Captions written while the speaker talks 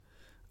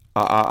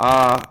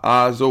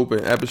Eyes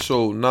open.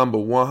 Episode number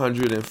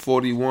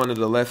 141 of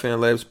the Left Hand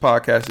Labs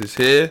podcast is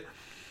here.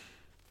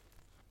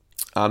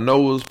 I know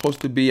it was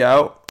supposed to be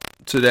out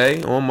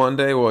today on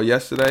Monday or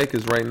yesterday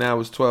because right now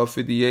it's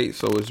 12:58,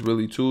 so it's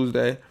really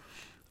Tuesday.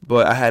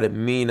 But I had a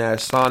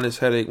mean-ass sinus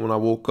headache when I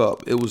woke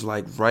up. It was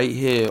like right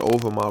here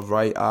over my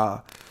right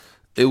eye.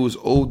 It was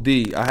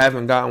OD. I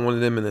haven't gotten one of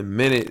them in a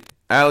minute.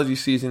 Allergy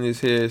season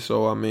is here,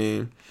 so I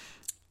mean,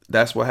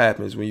 that's what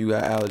happens when you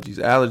got allergies.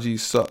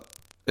 Allergies suck.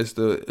 It's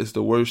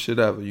the worst shit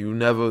ever. You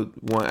never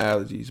want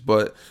allergies.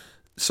 But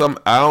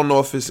I don't know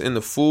if it's in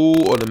the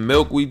food or the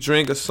milk we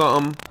drink or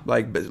something.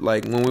 Like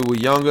when we were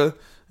younger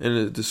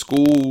in the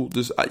school.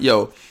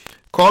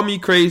 Call me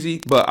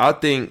crazy, but I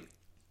think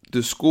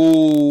the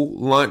school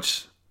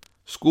lunch,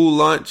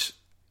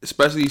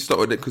 especially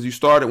because you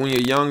started when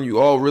you're young, you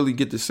all really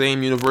get the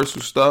same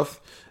universal stuff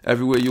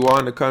everywhere you are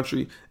in the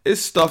country. It's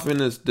stuff in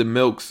the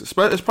milks. It's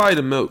probably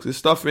the milks. There's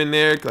stuff in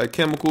there like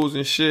chemicals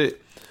and shit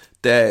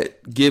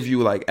that give you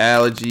like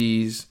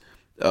allergies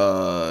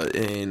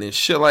and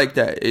shit like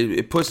that.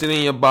 It puts it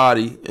in your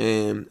body,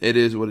 and it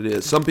is what it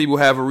is. Some people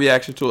have a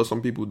reaction to it,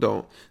 some people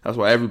don't. That's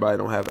why everybody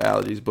don't have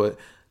allergies. But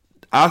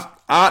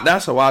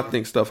that's how I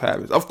think stuff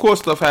happens. Of course,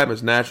 stuff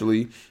happens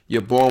naturally.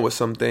 You're born with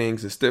some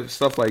things and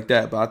stuff like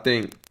that. But I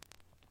think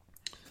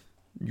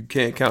you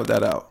can't count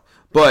that out.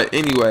 But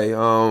anyway,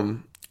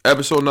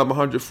 episode number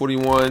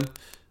 141.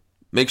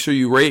 Make sure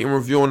you rate and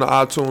review on the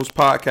iTunes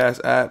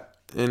podcast app.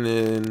 And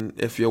then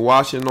if you're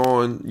watching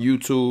on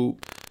YouTube,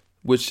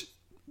 which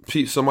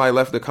somebody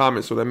left a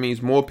comment, so that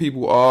means more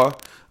people are.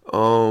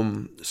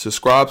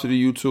 Subscribe to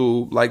the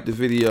YouTube, like the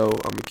video.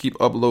 I'm gonna keep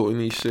uploading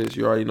these shits.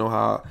 You already know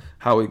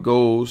how it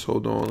goes.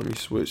 Hold on, let me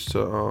switch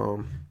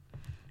to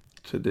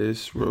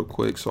this real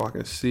quick so I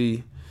can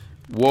see.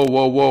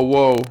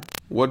 Whoa!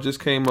 What just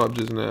came up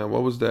just now?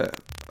 What was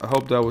that? I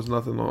hope that was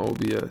nothing on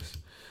OBS.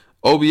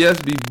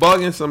 OBS be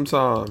bugging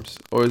sometimes,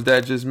 or is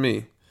that just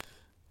me?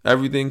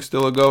 Everything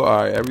still a go?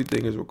 Alright,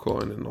 everything is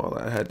recording and all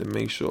that. I had to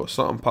make sure.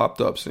 Something popped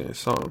up saying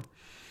something.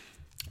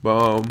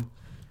 But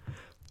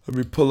let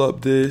me pull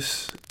up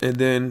this and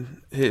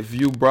then hit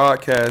view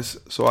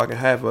broadcast so I can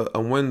have a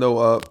window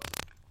up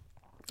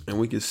and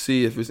we can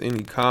see if there's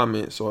any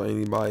comments or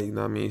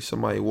anybody,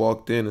 somebody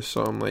walked in or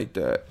something like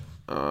that.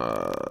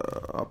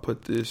 I'll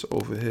put this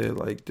over here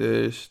like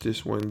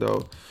this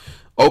window.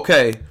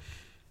 Okay.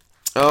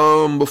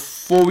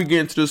 Before we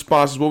get into the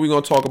sponsors, what we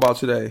gonna talk about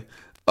today?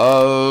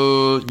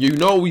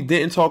 We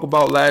didn't talk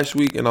about last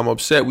week, and I'm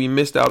upset we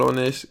missed out on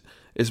this.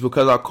 It's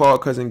because I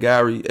called cousin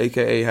Gary,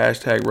 aka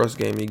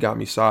 #RustGame. He got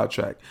me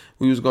sidetracked.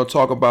 We was gonna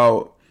talk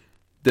about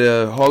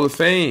the Hall of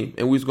Fame,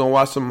 and we was gonna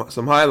watch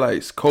some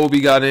highlights.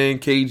 Kobe got in,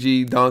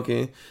 KG,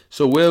 Duncan.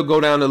 So we'll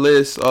go down the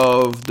list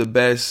of the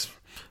best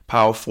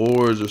power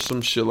forwards or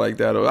some shit like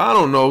that, or I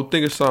don't know,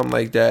 think of something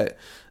like that.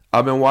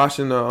 I've been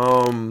watching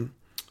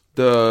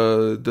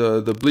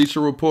the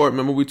Bleacher Report.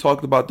 Remember we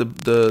talked about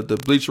the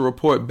Bleacher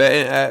Report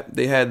betting app?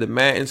 They had the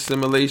Madden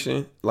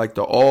simulation, like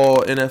the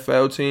all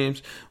NFL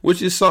teams,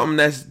 which is something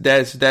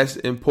that's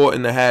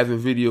important to have in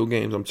video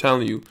games. I'm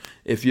telling you,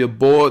 if you're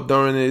bored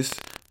during this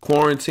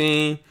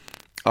quarantine,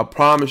 I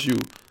promise you,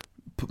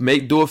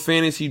 do a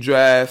fantasy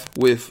draft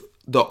with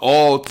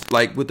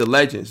with the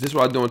legends. This is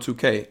what I do in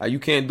 2K. You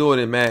can't do it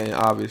in Madden,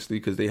 obviously,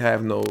 because they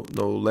have no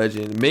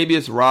legend. Maybe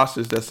it's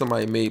rosters that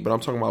somebody made, but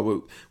I'm talking about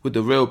with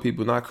the real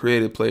people, not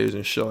creative players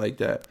and shit like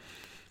that.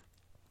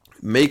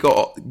 Make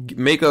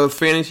a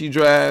fantasy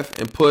draft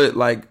and put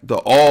like the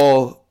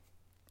all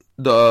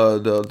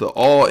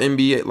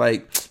NBA,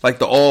 like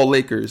the all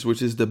Lakers,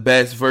 which is the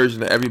best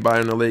version of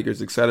everybody in the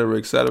Lakers, etc.,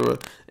 etc.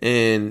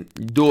 And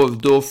do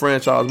a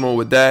franchise mode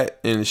with that,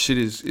 and shit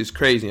is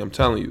crazy. I'm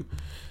telling you.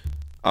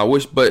 I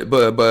wish, but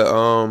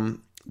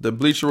the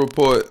Bleacher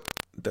Report,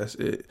 that's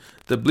it.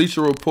 The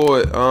Bleacher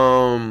Report,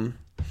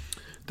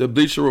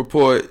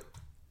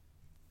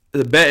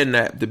 the betting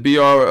app, the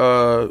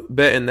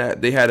betting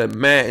app, they had a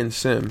Madden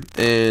sim,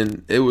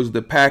 and it was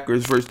the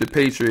Packers versus the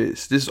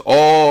Patriots. This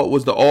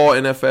was the all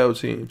NFL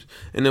teams,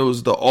 and it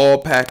was the all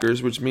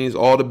Packers, which means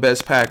all the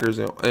best Packers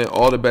and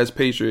all the best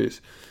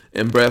Patriots.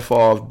 And Brett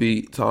Favre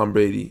beat Tom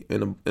Brady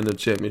in the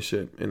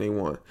championship, and they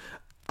won.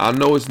 I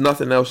know it's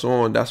nothing else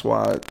on. That's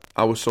why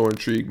I was so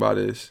intrigued by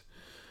this.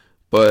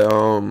 But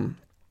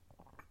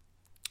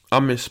I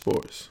miss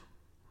sports.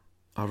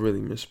 I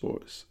really miss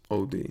sports.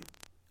 OD.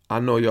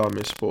 I know y'all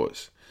miss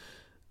sports.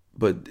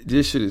 But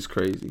this shit is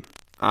crazy.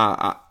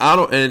 I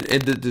don't. And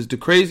the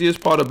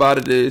craziest part about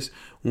it is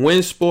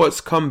when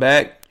sports come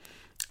back,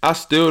 I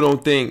still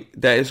don't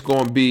think that it's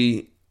going to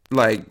be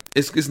like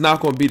it's not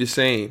going to be the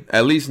same.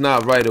 At least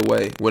not right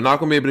away. We're not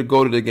going to be able to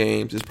go to the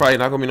games. It's probably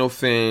not going to be no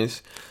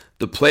fans.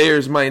 The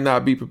players might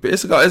not be prepared.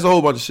 It's a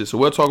whole bunch of shit. So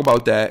we'll talk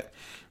about that.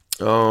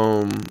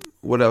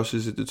 What else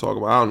is it to talk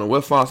about? I don't know. We'll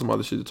find some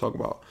other shit to talk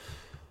about.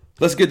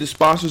 Let's get the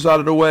sponsors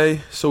out of the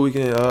way so we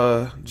can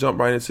jump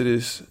right into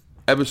this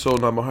episode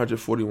number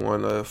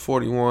 141.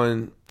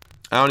 41.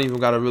 I don't even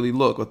got to really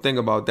look or think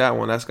about that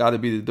one. That's got to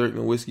be the Dirt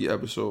and Whiskey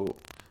episode.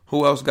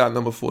 Who else got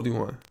number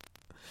 41?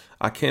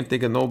 I can't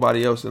think of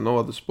nobody else in no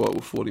other sport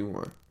with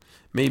 41.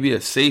 Maybe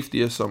a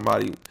safety or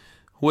somebody.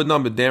 What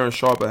number Darren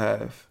Sharper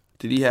have?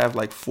 Did he have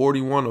like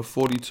 41 or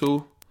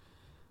 42?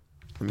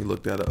 Let me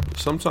look that up.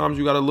 Sometimes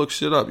you got to look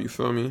shit up, you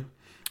feel me?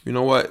 You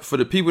know what? For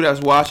the people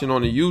that's watching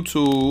on the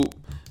YouTube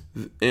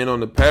and on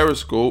the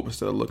Periscope,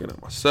 instead of looking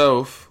at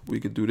myself, we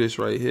could do this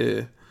right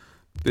here.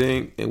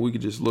 Thing, and we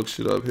could just look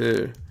shit up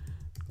here.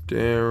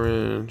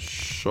 Darren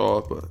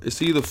Sharper.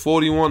 It's either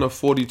 41 or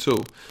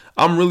 42.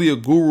 I'm really a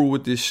guru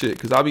with this shit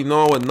because I be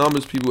knowing what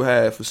numbers people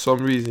have. For some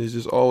reason, it's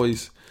just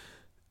always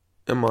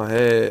in my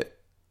head.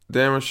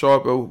 Darren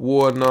Sharper,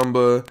 war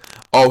number.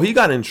 Oh, he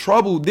got in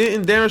trouble.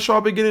 Didn't Darren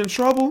Sharper get in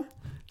trouble?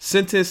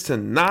 Sentenced to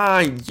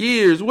 9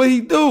 years. What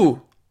he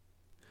do?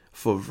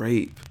 For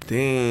rape.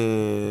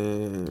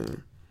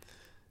 Damn.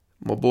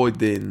 My boy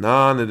did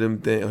 9 of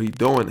them things.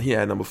 He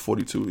had number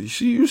 42.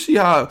 You see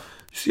how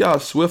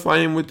swift I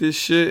am with this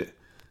shit?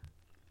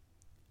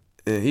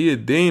 And he a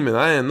demon.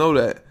 I didn't know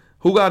that.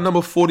 Who got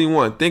number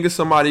 41? Think of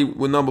somebody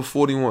with number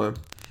 41.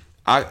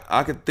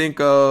 I could think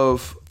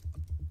of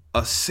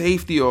a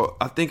safety, or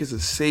I think it's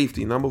a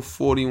safety. Number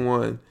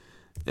 41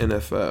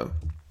 NFL.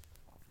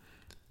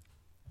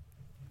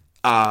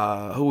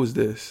 Who is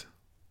this?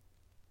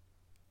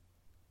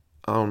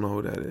 I don't know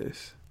who that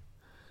is.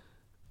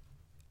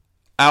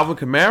 Alvin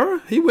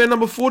Kamara? He wear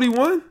number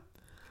 41?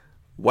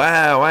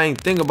 Wow, I ain't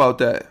think about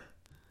that.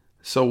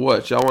 So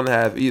what? Y'all want to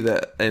have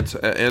either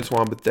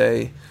Antoine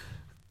Bethea,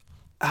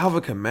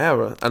 Alvin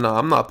Kamara? No,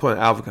 I'm not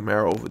putting Alvin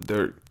Kamara over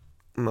Dirk.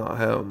 No,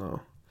 hell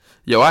no.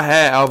 Yo, I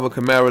had Alvin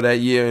Kamara that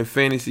year in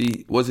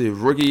fantasy. Was it his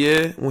rookie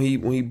year when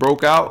he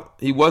broke out?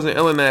 He wasn't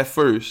ill in that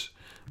first,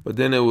 but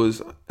then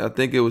I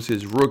think it was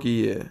his rookie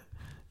year.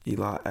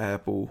 Eli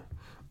Apple.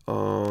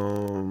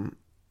 Who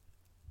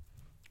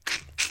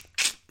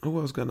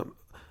else got him?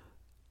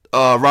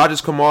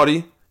 Rogers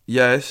Camardi,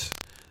 yes.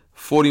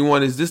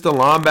 41. Is this the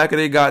linebacker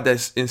they got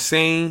that's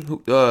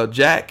insane?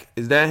 Jack,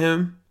 is that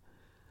him?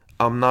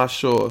 I'm not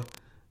sure.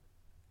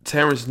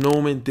 Terrence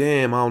Newman,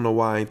 damn, I don't know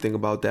why I ain't think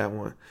about that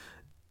one.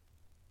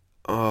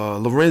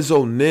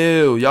 Lorenzo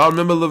Neal, y'all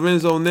remember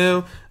Lorenzo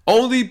Neal?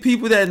 Only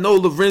people that know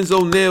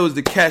Lorenzo Neal is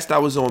the cats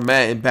that was on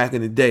Madden back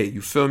in the day.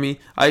 You feel me?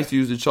 I used to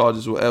use the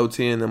Chargers with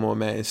LT and them on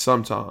Madden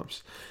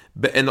sometimes.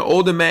 But in the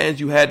older Maddens,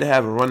 you had to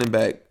have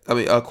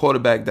a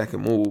quarterback that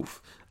can move.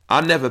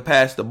 I never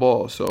passed the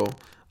ball, so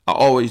I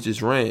always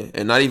just ran.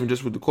 And not even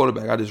just with the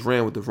quarterback. I just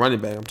ran with the running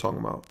back I'm talking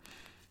about.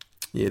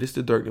 Yeah, this is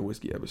the Dirk and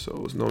Whiskey episode.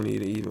 There's no need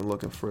to even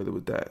looking further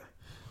with that.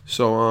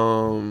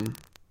 So,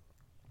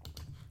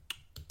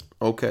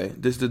 okay.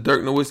 This is the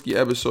Dirk and Whiskey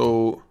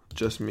episode.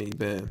 Just me,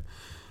 bam.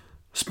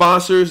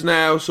 Sponsors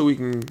now, so we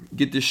can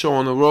get this show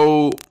on the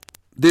road.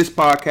 This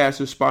podcast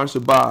is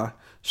sponsored by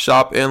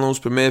Shop Heirlooms,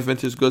 Premier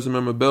Vintage Goods and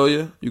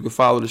Memorabilia. You can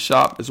follow the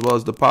shop as well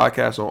as the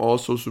podcast on all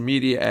social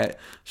media at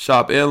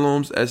Shop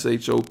Heirlooms,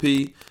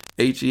 SHOPHEIR.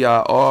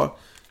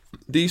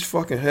 These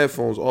fucking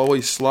headphones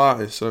always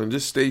slide, son.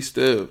 Just stay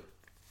still.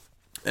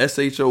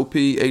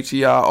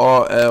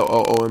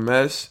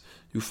 SHOPHEIRLOOMS.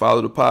 You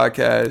follow the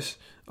podcast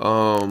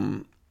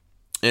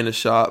in the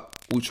shop.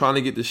 We're trying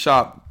to get the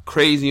shop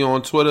crazy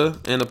on Twitter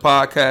and the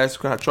podcast.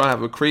 Trying to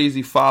have a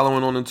crazy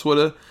following on the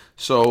Twitter.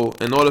 So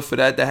in order for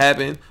that to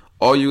happen,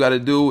 all you got to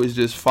do is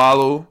just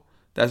follow.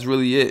 That's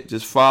really it.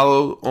 Just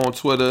follow on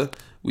Twitter.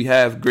 We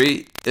have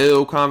great,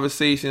 ill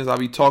conversations. I'll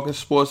be talking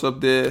sports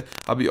up there.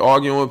 I'll be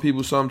arguing with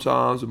people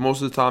sometimes. But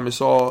most of the time,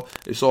 it's all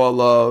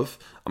love.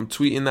 I'm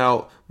tweeting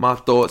out my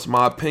thoughts,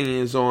 my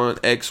opinions on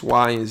X,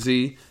 Y, and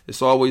Z.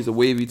 It's always a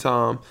wavy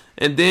time.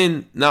 And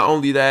then, not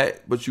only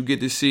that, but you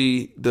get to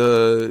see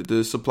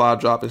the supply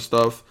drop and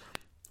stuff.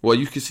 Well,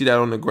 you can see that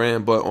on the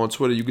gram, but on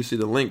Twitter, you can see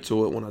the link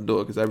to it when I do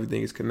it because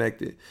everything is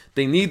connected.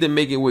 They need to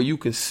make it where you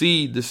can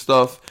see the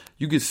stuff.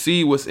 You can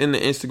see what's in the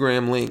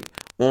Instagram link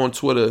on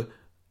Twitter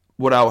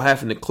without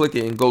having to click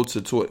it and go to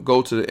the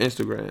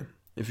Instagram,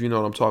 if you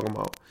know what I'm talking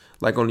about.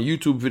 Like on the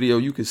YouTube video,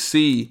 you can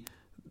see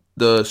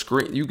the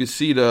screen. You can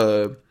see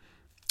the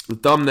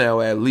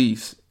thumbnail at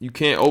least. You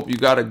can't open. You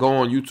got to go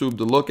on YouTube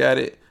to look at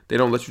it. They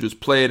don't let you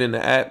just play it in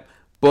the app,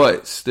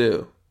 but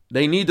still.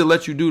 They need to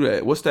let you do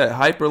that. What's that?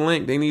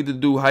 Hyperlink? They need to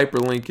do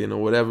hyperlinking or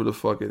whatever the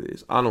fuck it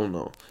is. I don't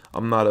know.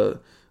 I'm not a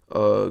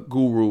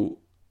guru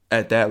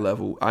at that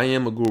level. I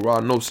am a guru. I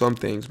know some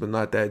things, but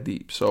not that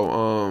deep.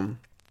 So,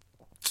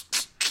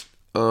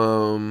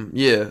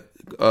 yeah.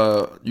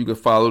 You can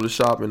follow the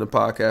shop and the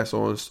podcast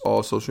on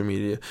all social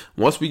media.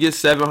 Once we get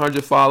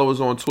 700 followers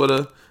on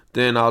Twitter,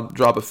 then I'll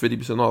drop a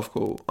 50% off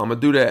code. I'm going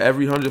to do that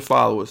every 100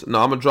 followers.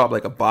 No, I'm going to drop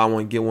like a buy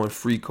one, get one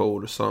free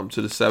code or something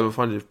to the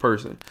 700th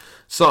person.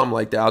 Something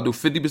like that. I'll do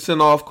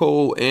 50% off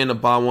code and a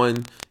buy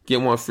one,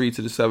 get one free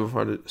to the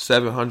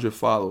 700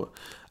 follower.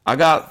 I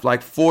got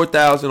like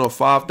 4,000 or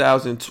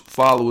 5,000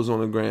 followers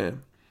on the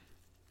gram.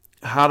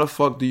 How the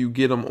fuck do you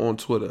get them on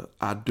Twitter?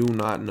 I do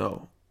not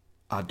know.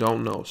 I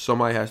don't know.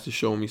 Somebody has to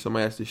show me.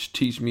 Somebody has to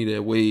teach me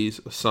their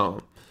ways or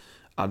something.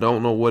 I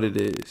don't know what it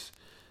is.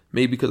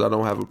 Maybe because I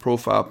don't have a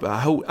profile, but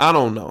I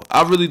don't know.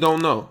 I really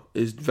don't know.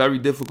 It's very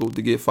difficult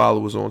to get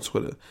followers on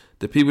Twitter.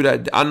 The people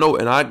that I know,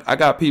 and I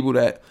got people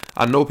that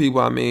I know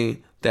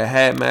that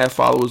had mad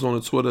followers on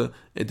the Twitter,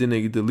 and then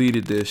they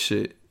deleted their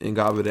shit and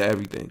got rid of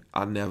everything.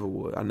 I never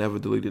would. I never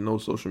deleted no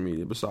social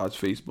media besides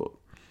Facebook.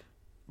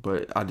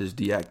 But I just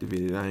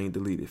deactivated it. I ain't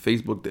deleted.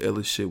 Facebook the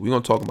illest shit. We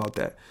gonna talk about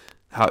that.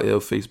 How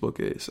ill Facebook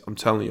is. I'm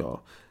telling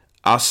y'all.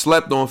 I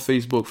slept on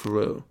Facebook for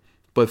real.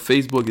 But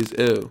Facebook is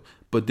ill.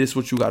 But this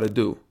what you gotta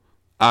do.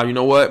 You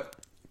know what?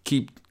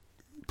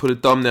 Put a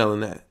thumbnail in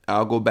that.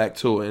 I'll go back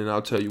to it and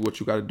I'll tell you what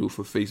you gotta do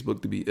for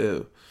Facebook to be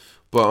ill.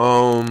 But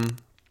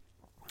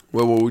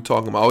what were we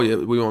talking about? Oh yeah,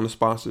 we on the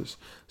sponsors.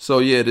 So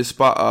yeah, this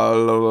spot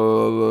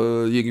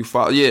you can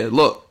follow. Yeah,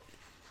 look.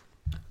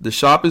 The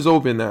shop is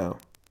open now.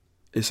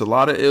 It's a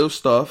lot of ill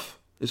stuff.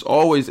 It's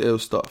always ill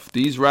stuff.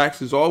 These racks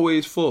is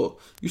always full.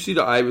 You see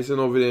the Iverson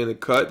over there in the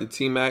cut, the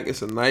T-Mac.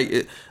 It's a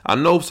night. I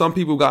know some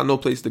people got no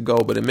place to go,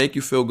 but it make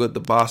you feel good to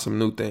buy some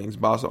new things.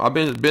 I've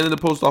been in the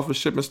post office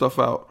shipping stuff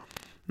out.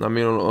 I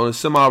mean, on a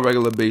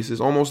semi-regular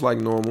basis, almost like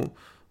normal.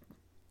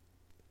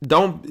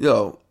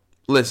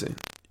 Listen.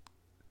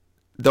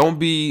 Don't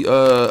be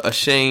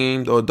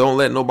ashamed or don't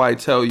let nobody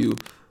tell you,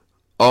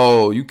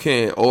 oh, you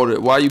can't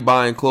order. Why are you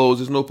buying clothes?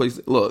 There's no place.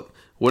 Look.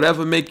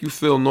 Whatever make you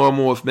feel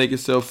normal, if make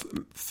yourself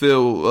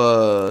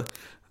feel,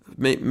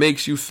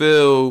 makes you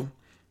feel,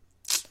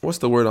 what's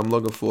the word I'm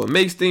looking for? It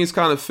makes things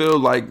kind of feel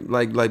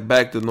like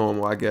back to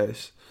normal, I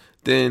guess.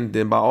 Then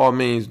by all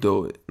means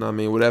do it. I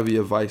mean, whatever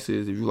your vice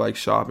is, if you like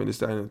shopping, this,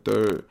 that, and the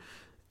third,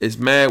 it's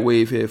mad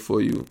wave here for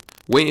you.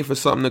 Waiting for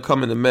something to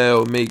come in the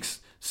mail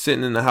makes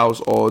sitting in the house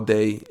all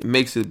day. It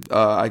makes it,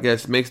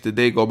 makes the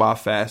day go by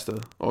faster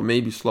or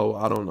maybe slower.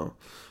 I don't know.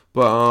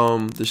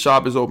 But the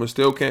shop is open.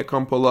 Still can't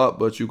come pull up,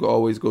 but you can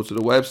always go to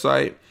the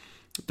website,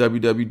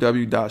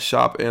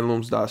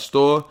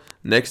 www.shopandlooms.store.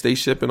 Next day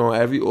shipping on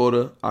every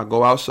order. I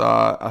go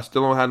outside. I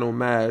still don't have no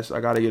mask. I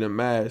got to get a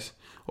mask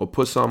or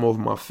put something over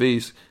my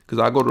face because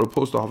I go to the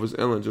post office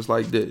illin just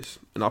like this.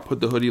 And I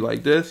put the hoodie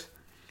like this.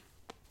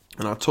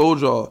 And I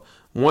told y'all,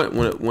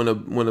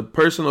 when a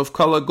person of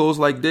color goes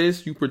like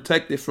this, you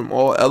protect it from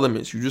all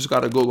elements. You just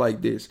gotta go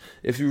like this.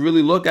 If you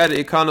really look at it,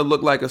 it kind of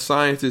look like a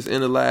scientist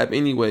in the lab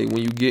anyway.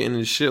 When you get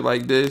into shit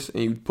like this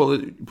and you pull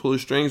the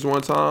strings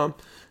one time,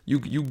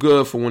 you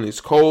good for when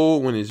it's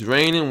cold, when it's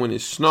raining, when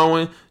it's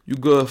snowing. You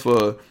good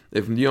for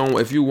if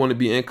you want to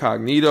be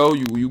incognito.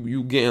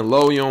 You getting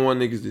low. You don't want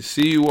niggas to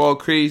see you all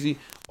crazy.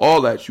 All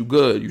that you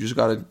good. You just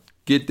gotta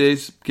get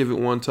this, give it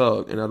one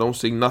tug, and I don't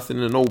say nothing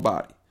to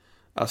nobody.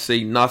 I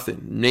say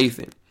nothing,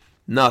 Nathan,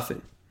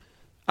 nothing.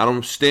 I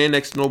don't stand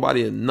next to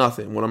nobody or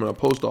nothing when I'm in a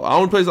post office. The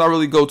only place I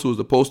really go to is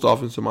the post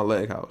office or my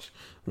leg house,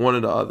 one or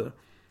the other.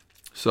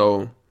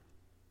 So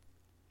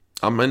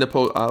I'm in the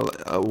post.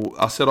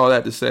 I said all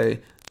that to say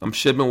I'm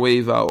shipping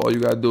wave out. All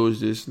you gotta do is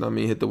just,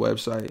 hit the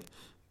website,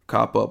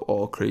 cop up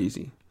all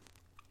crazy.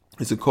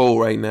 It's a code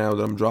right now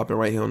that I'm dropping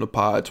right here on the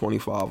pod,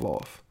 25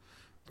 off,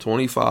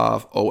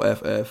 25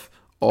 OFF,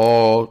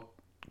 all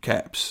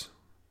caps.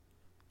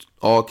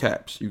 All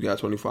caps. You got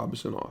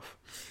 25% off.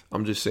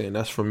 I'm just saying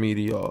that's from me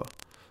to y'all.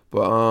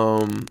 But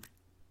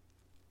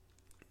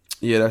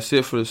yeah, that's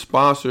it for the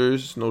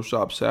sponsors. No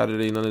shop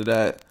Saturday, none of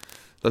that.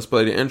 Let's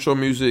play the intro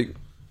music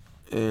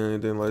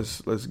and then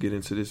let's get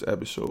into this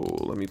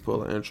episode. Let me pull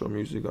the intro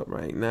music up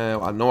right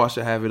now. I know I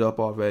should have it up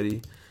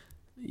already.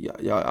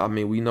 Yeah,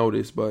 we know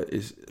this, but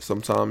it's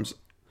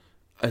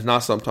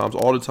not sometimes,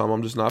 all the time.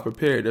 I'm just not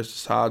prepared. That's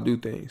just how I do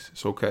things.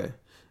 It's okay.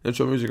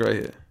 Intro music right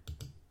here.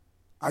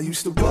 I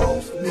used to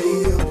roll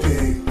me a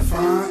big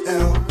fine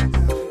L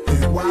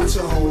and watch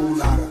a whole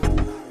lot of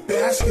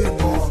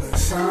basketball and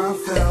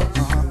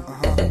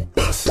Seinfeld.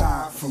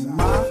 Aside from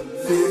my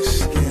fish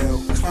scale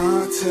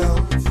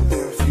clientele,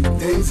 there are a few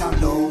things I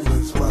know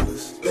as well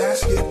as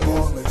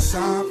basketball and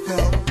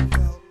Seinfeld.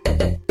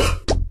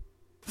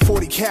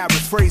 40 carat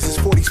phrases,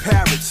 40's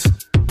parrots.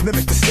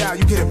 Mimic the style,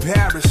 you get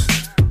embarrassed.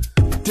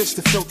 Ditch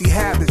the filthy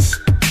habits.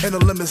 In a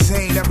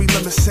limousine, every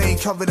limousine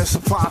covered in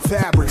some fine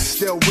fabrics.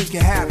 Still wreaking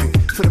havoc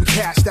for them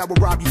cash that will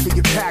rob you for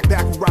your pack.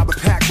 Back when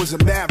Robert Pack was a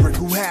maverick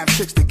who had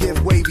chicks to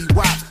give wavy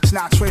wop. It's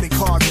not trading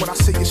cards, but I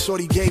see your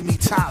shorty gave me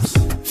tops.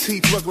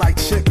 Teeth look like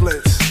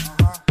chiclets,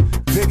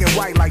 big and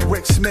white like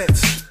Rick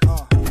Smith's.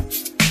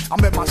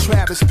 I'm at my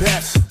Travis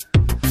best.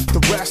 The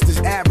rest is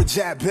average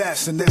at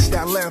best, and this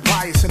that land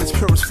bias in its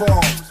purest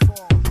form.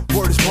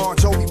 Word is Bon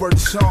Jovi, word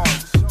is song.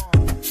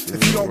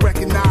 If you don't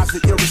recognize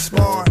that you're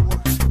respond,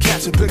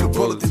 catch a bigger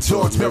bullet than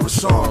George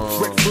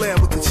Marathon. Ric Flair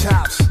with the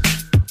chops,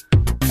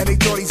 and they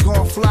thought he's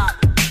gonna flop.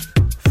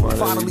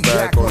 Finally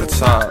back on the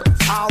top.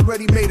 I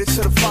already made it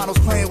to the finals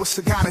playing with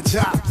Sagana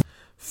Job.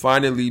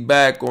 Finally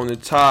back on the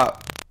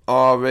top.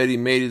 Already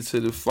made it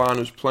to the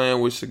finals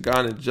playing with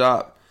Sagana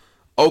Job.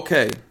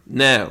 Okay,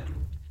 now,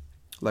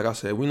 like I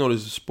said, we know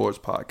this is a sports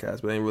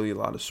podcast, but ain't really a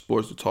lot of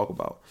sports to talk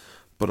about.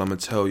 But I'm gonna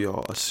tell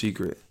y'all a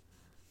secret.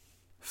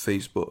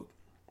 Facebook.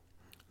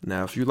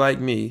 Now, if you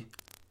like me,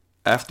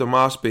 after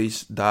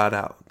MySpace died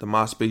out, the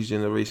MySpace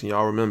generation,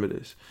 y'all remember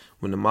this.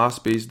 When the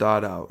MySpace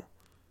died out,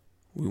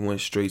 we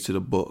went straight to the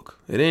book.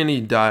 It didn't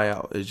even die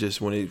out. It's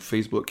just when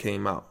Facebook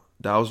came out.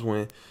 That was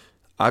when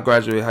I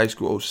graduated high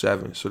school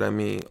 07. So that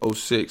means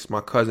 06,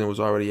 my cousin was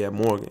already at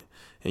Morgan.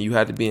 And you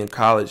had to be in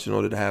college in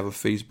order to have a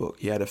Facebook.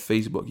 He had a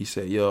Facebook. He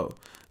said, yo,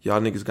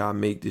 y'all niggas gotta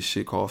make this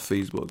shit called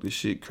Facebook. This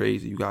shit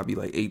crazy. You gotta be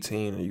like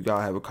 18 or you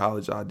gotta have a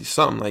college ID,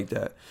 something like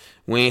that.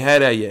 We ain't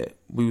had that yet.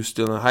 We was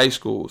still in high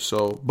school.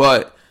 So,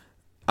 but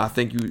I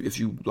think if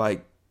you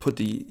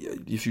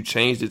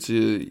changed it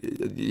to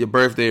your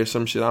birthday or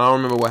some shit, I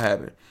don't remember what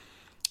happened.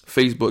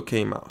 Facebook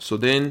came out. So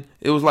then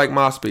it was like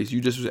MySpace. You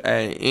just was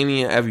adding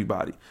any and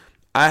everybody.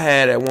 I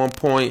had at one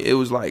point, it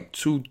was like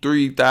 2,000,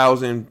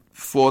 3,000,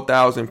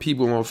 4,000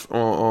 people on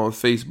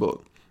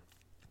Facebook.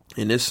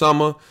 And this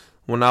summer,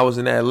 when I was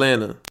in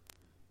Atlanta,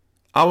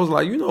 I was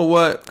like, you know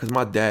what? Because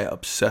my dad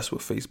obsessed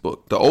with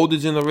Facebook. The older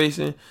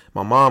generation,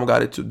 my mom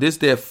got it too. That's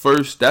their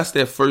first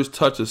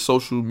touch of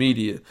social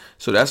media.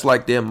 So that's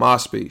like their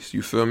MySpace.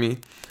 You feel me?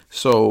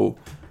 So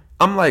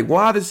I'm like,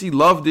 why does he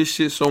love this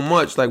shit so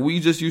much? Like, we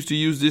just used to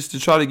use this to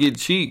try to get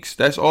cheeks.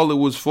 That's all it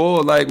was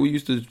for. Like, we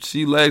used to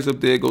see legs up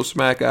there, go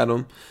smack at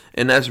them.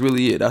 And that's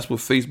really it. That's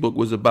what Facebook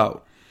was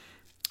about.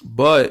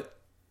 But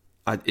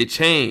it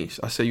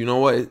changed. I said, you know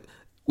what?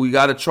 We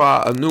got to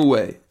try a new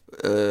way.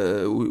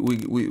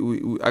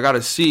 I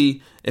gotta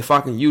see if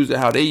I can use it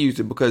how they use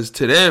it, because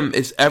to them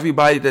it's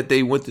everybody that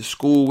they went to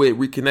school with,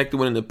 reconnected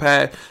with in the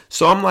past.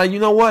 So I'm like, you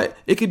know what?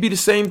 It could be the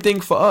same thing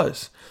for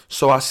us.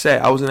 So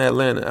I was in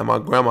Atlanta at my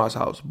grandma's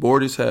house,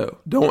 bored as hell.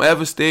 Don't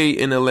ever stay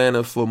in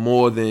Atlanta for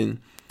more than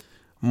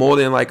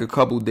like a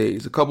couple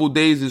days. A couple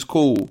days is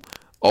cool.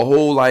 A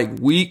whole like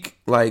week,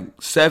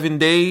 like 7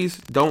 days,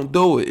 don't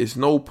do it. It's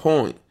no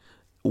point.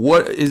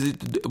 What is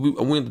it? We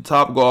went to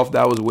Top Golf.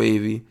 That was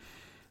wavy.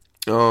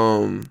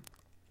 The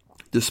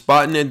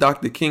spot near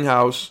Dr. King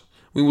house,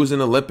 we was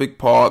in Olympic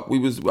Park. I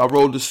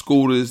rode the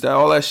scooters.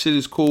 All that shit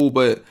is cool,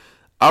 but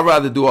I'd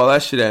rather do all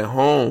that shit at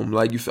home.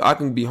 Like, I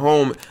can be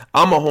home.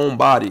 I'm a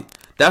homebody.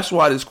 That's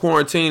why this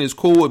quarantine is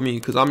cool with me,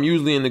 because I'm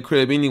usually in the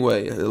crib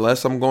anyway.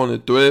 Unless I'm going to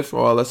thrift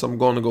or unless I'm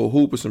going to go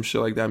hoop or some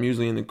shit like that, I'm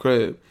usually in the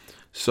crib.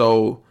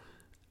 So,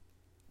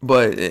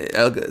 but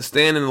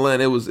staying in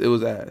Atlanta, it was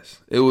ass.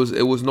 It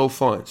was no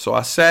fun. So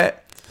I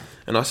sat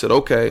and I said,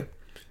 okay.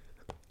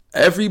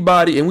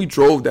 Everybody, and we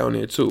drove down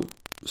there too.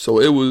 So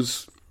it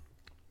was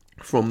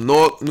from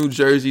North New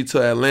Jersey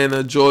to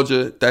Atlanta,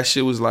 Georgia. That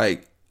shit was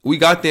like, we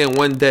got there in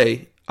one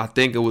day. I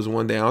think it was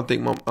one day. I don't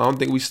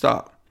think we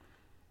stopped.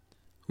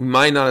 We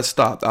might not have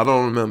stopped. I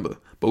don't remember.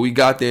 But we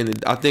got there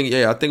I think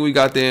we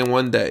got there in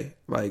one day.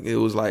 Like, it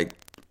was like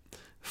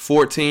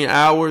 14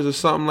 hours or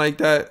something like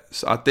that.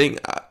 So I think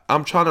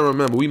I'm trying to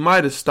remember. We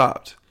might have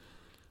stopped.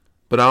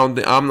 But I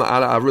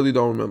really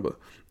don't remember.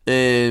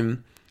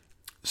 And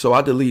so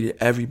I deleted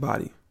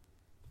everybody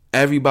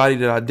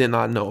that I did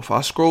not know. If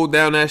I scrolled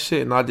down that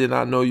shit and I did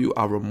not know you,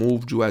 I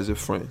removed you as a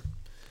friend.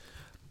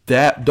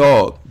 That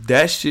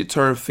shit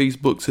turned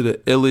Facebook to the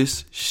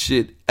illest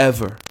shit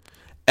ever.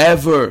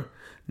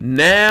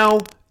 Now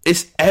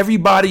it's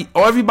everybody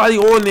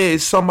on there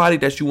is somebody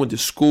that you went to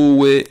school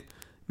with,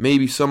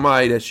 maybe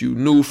somebody that you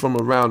knew from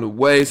around the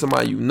way,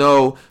 somebody you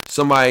know,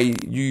 somebody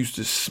you used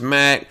to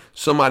smack,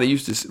 somebody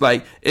used to,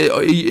 like,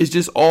 it's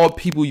just all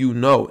people you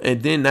know.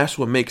 And then that's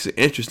what makes it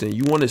interesting.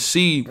 You want to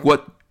see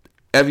what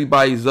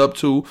everybody's up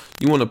to.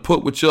 You want to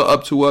put what you're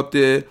up to up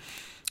there.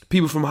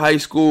 People from high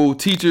school,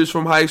 teachers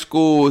from high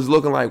school is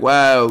looking like,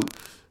 wow,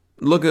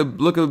 look at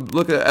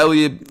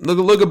Elliot,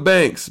 look at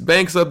Banks.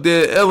 Banks up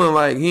there illin',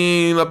 like,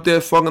 he ain't up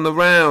there fucking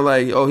around,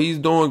 like, oh, he's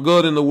doing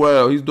good in the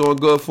world, he's doing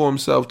good for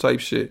himself type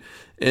shit.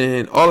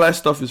 And all that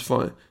stuff is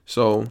fun.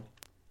 So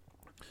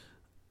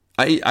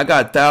I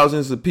got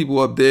thousands of people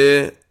up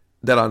there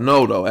that I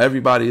know, though.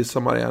 Everybody is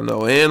somebody I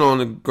know. And on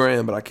the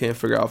gram, but I can't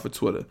figure out for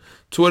Twitter.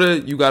 Twitter,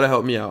 you got to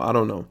help me out. I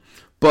don't know.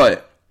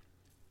 But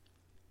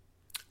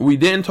we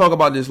didn't talk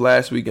about this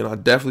last week, and I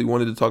definitely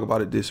wanted to talk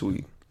about it this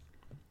week.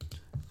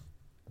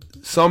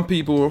 Some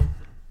people,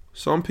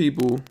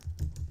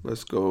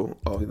 let's go.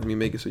 Oh, let me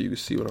make it so you can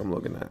see what I'm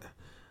looking at.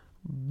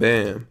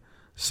 Bam.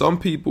 Some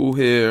people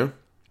here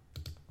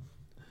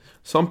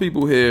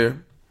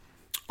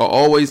are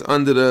always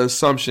under the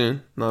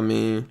assumption,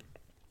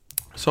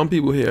 some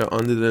people here are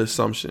under the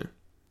assumption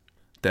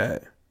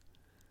that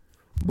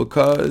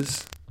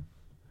because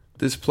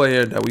this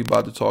player that we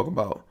about to talk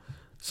about,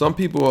 some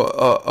people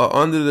are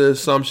under the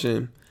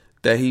assumption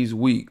that he's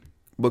weak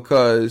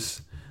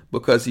because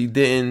he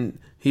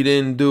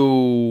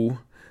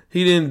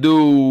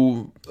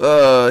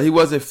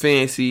wasn't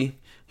fancy.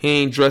 He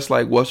ain't dressed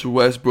like Russell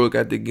Westbrook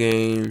at the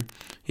game.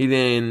 He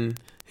didn't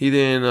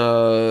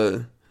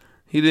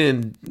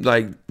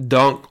like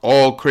dunk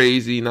all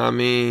crazy, you know what I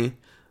mean?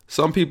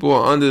 Some people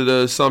are under the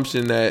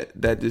assumption that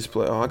this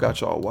player, I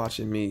got y'all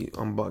watching me,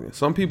 I'm bugging.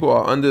 Some people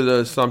are under the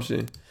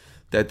assumption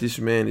that this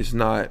man is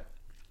not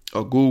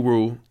a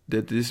guru,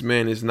 that this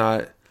man is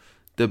not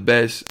the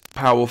best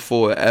power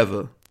forward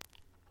ever.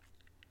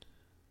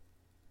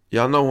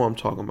 Y'all know who I'm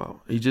talking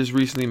about. He just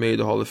recently made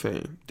the Hall of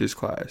Fame, this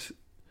class.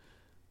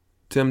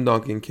 Tim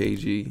Duncan,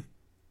 KG,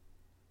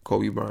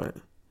 Kobe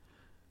Bryant.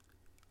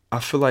 I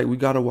feel like we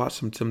gotta watch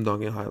some Tim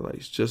Duncan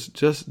highlights.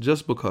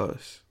 Just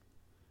because.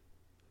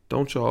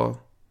 Don't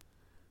y'all?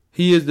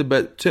 He is the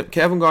best.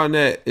 Kevin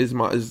Garnett is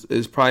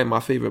probably my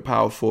favorite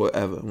power forward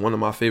ever. One of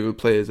my favorite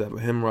players ever.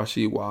 Him,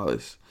 Rasheed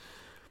Wallace.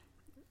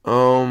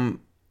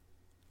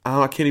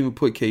 I can't even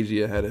put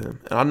KG ahead of him.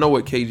 And I know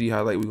what KG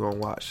highlight we're going to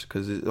watch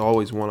because it's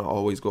always one I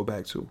always go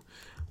back to.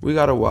 We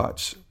got to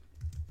watch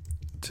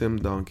Tim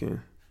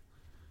Duncan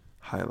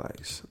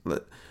highlights.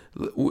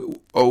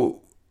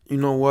 Oh, you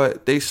know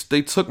what? They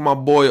took my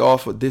boy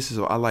off of this.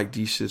 I like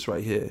these shits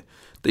right here.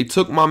 They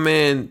took my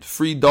man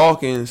Free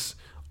Dawkins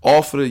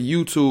off of the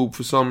YouTube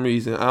for some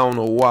reason. I don't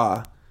know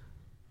why.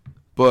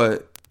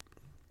 But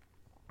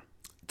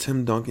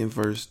Tim Duncan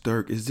versus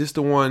Dirk. Is this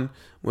the one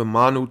when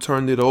Manu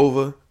turned it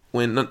over?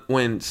 When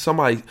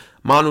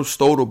Manu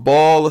stole the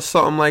ball or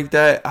something like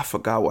that? I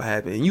forgot what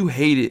happened. You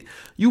hated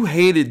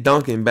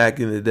Duncan back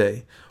in the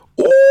day.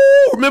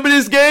 Ooh, remember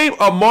this game?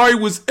 Amari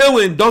was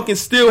illin'. Duncan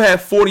still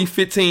had 40,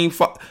 15,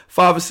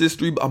 5 assists,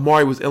 3.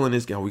 Amari was illin'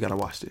 this game. We gotta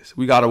watch this.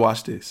 We gotta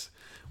watch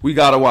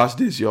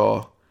this,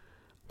 y'all.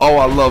 Oh,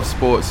 I love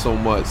sports so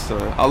much,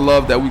 son. I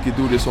love that we could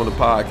do this on the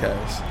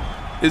podcast.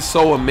 It's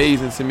so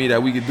amazing to me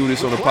that we could do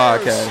this on the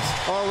podcast.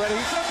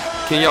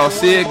 Can y'all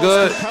see it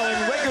good?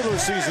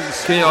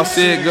 Can y'all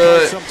see it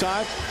good?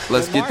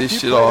 Let's get this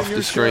shit off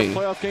the screen.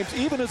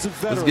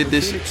 Let's get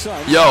this shit.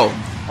 Yo,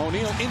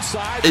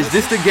 is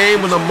this the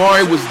game when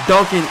Amari was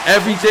dunking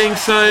everything,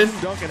 son?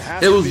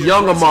 It was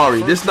young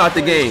Amari. This not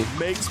the game.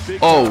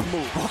 Oh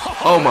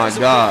my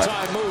God.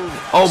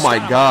 Oh my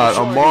God.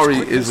 Amari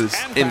is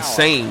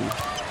insane.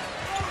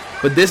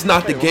 But this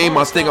not the game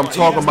I think I'm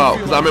talking about.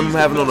 Because I remember him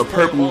having on a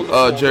purple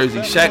jersey.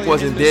 Shaq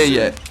wasn't there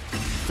yet.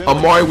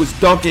 Amari was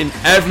dunking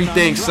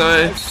everything,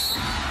 son.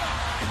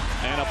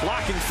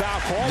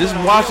 Just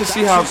watch and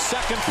see how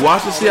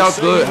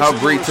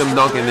great Tim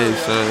Duncan is,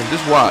 son.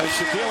 Just watch.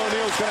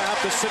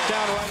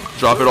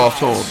 Drop it off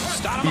to him.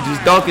 He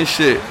just dunking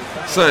shit.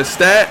 Son,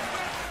 stat.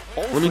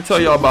 Let me tell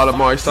y'all about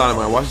Amari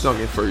Stoudemire. Watch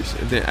Duncan first.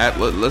 And then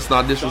let's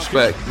not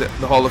disrespect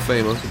the Hall of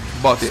Famer.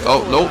 Bucket.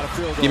 Oh, nope.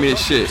 Give me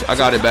this shit. I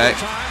got it back.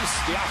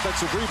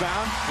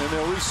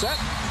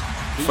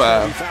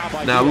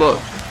 5. Now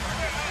look.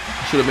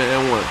 Should have been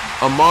N1.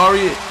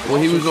 Amari,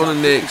 when he was on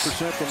the Knicks,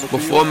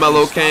 before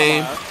Melo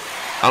came,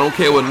 I don't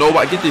care what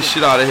nobody. Get this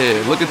shit out of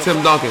here. Look at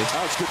Tim Duncan.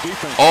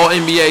 All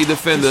NBA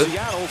defender.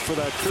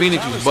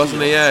 Phoenix was busting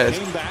their ass.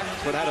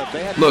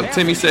 Look,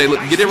 Timmy say,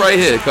 look, get it right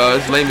here,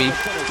 cuz. Lay me.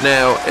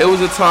 Now, it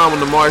was a time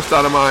when Amari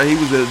Stoudemire, he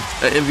was an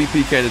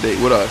MVP candidate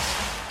with us.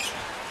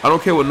 I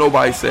don't care what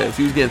nobody says.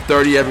 He was getting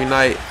 30 every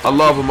night. I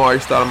love Amari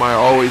Stoudemire.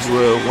 Always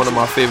will. One of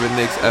my favorite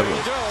Knicks ever.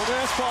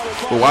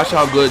 But watch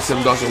how good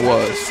Tim Duncan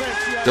was.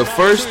 The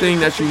first thing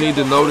that you need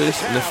to notice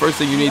and the first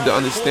thing you need to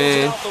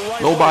understand,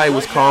 nobody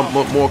was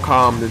more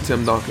calm than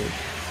Tim Duncan.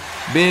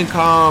 Being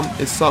calm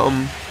is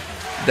something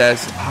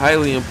that's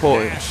highly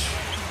important.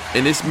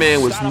 And this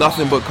man was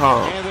nothing but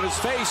calm.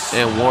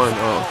 And won.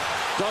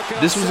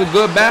 This was a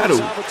good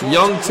battle.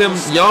 Not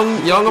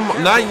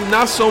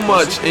so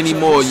much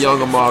anymore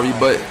young Amari,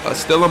 but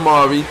still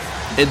Amari.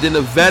 And then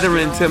a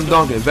veteran Tim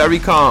Duncan. Very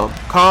calm.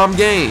 Calm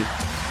game.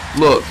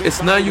 Look,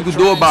 it's nothing you can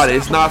do about it.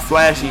 It's not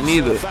flashy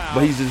neither.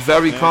 But he's just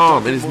very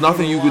calm, and there's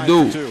nothing you could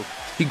do.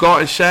 He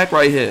guarding Shaq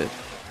right here.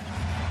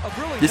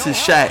 This is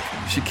Shaq.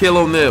 Shaquille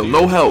O'Neal.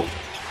 No help.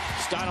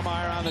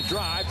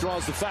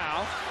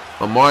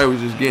 Amari was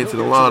just getting to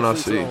the line, I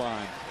see.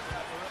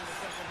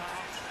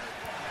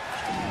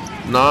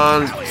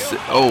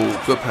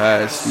 Oh, good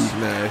pass, Steve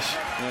Nash.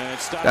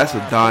 That's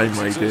a dime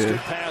right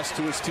there.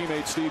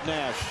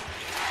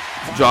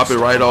 Drop it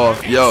right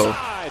off. Yo,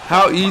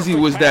 how easy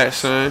was that,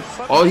 son?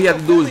 All he had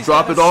to do was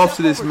drop it off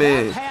to this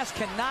man.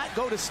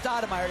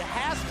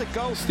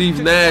 Steve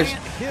Nash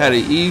had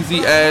an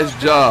easy-ass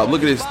job.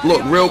 Look at this.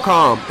 Look, real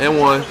calm. And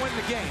one.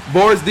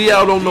 Boris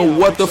Diaw don't know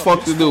what the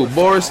fuck to do.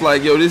 Boris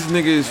like, yo, this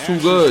nigga is too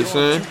good,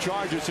 son.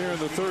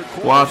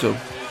 Watch him.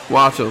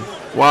 Watch him.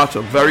 Watch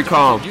him. Very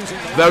calm.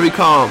 Very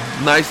calm.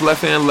 Nice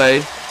left-hand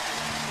lay.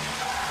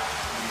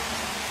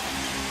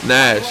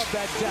 Nash,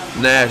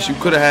 you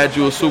could have had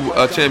you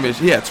a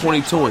championship. He had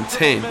 22 and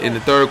 10 in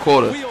the third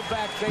quarter.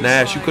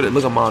 Nash, you could have.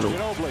 Look at Manu.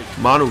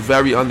 Manu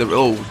very under.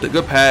 Oh, the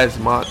good pass,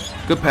 Manu.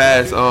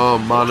 Oh,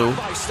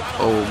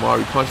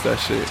 Mari punched that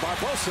shit.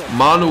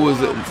 Manu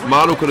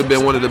could have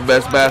been one of the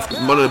best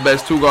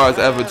 2 guards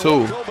ever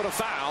too.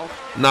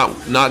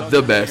 Not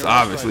the best,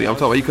 obviously. I'm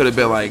talking about he could have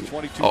been like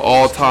an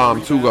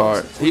all-time 2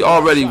 guard. He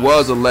already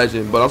was a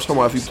legend, but I'm talking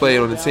about if he played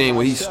on the team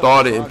where he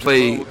started and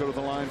played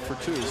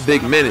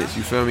big minutes,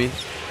 you feel me?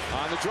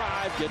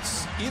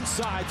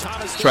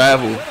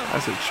 Travel. I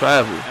said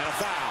travel.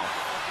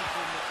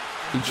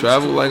 He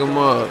traveled like a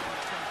mug.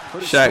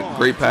 Shaq,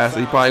 great passer.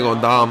 He probably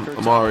gonna dom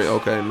Amari.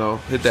 Okay, no.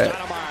 Hit that.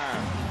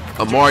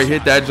 Amari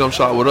hit that jump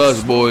shot with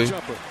us, boy.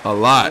 A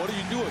lot.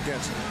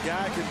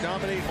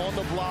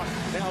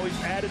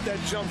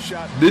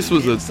 This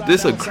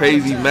a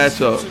crazy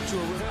matchup.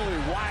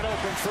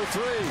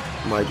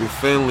 Michael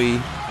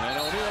Finley.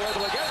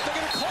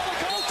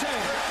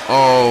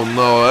 Oh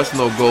no, that's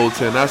no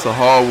goaltend. That's a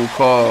horrible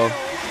call.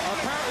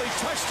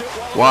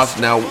 Watch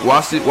now.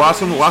 Watch it. Watch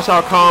him. Watch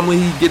how calmly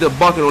he get a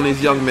bucket on this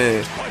young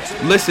man.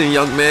 Listen,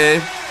 young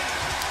man.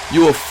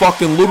 You a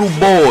fucking little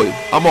boy.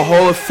 I'm a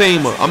Hall of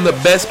Famer. I'm the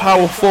best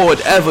power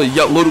forward ever,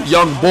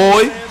 young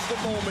boy.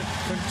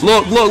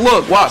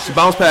 Look. Watch.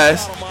 Bounce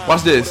pass.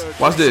 Watch this.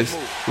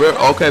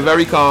 Okay,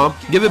 very calm.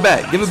 Give it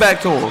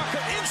back to him.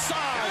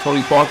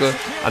 Tony Parker.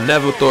 I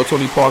never thought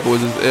Tony Parker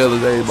was as ill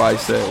as everybody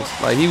says.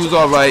 Like, he was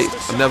alright.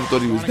 I never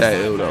thought he was that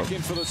ill, though.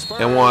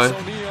 And one.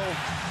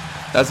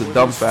 That's a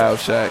dumb foul,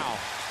 Shaq.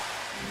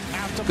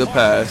 Good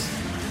pass.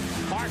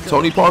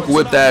 Tony Parker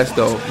whipped ass,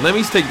 though. Let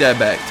me take that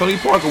back. Tony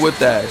Parker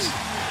whipped ass.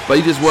 But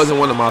he just wasn't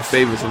one of my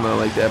favorites or nothing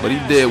like that. But he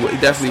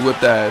definitely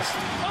whipped ass.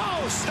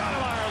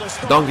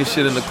 Duncan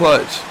shit in the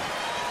clutch.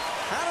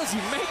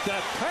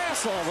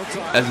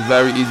 That's a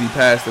very easy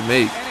pass to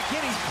make.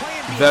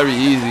 Very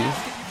easy.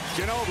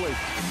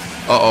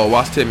 Uh-oh,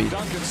 watch Timmy.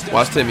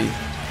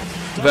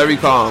 Very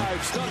calm.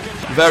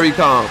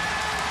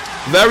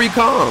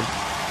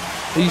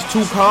 He's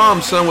too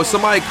calm, son. When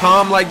somebody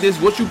calm like this,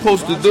 what you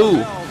supposed to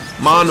do?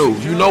 Manu,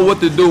 you know what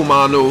to do,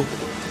 Manu.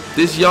 Get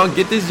this young.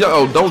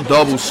 Oh, don't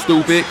double,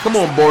 stupid. Come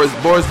on, Boris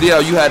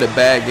Diaw, you had a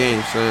bad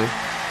game, son.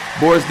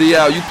 Boris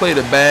Diaw, you played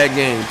a bad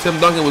game. Tim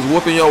Duncan was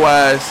whooping your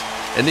ass,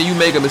 and then you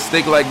make a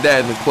mistake like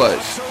that in the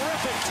clutch.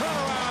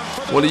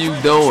 What are you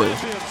doing?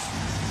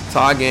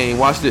 Tie game.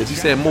 Watch this. He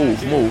said, move.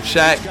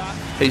 Shaq.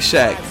 Hey,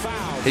 Shaq.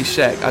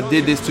 I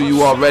did this to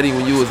you already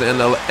when you was in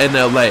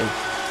LA.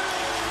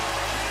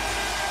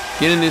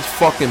 Get in this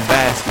fucking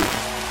basket.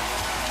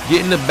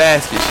 Get in the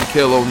basket,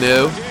 Shaquille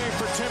O'Neal.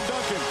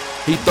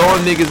 He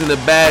throwing niggas in the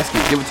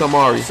basket. Give it to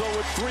Amari.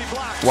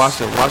 Watch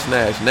him. Watch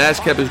Nash. Nash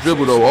kept his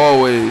dribble, though,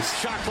 always.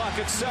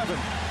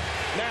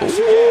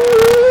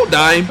 Ooh,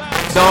 dime.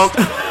 Dunk.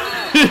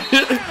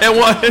 And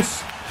one.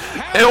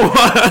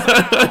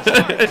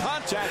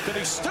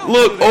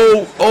 Look,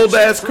 old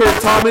ass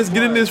Kurt Thomas,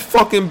 get in this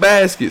fucking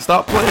basket.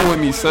 Stop playing with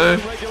me, son.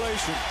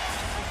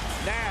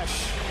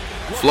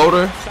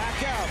 Floater.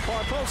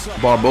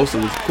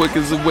 Barbosa was quick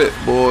as a whip,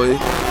 boy.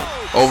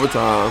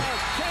 Overtime.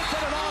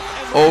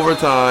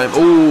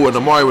 Ooh, and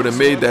Amari would have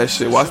made that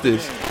shit. Watch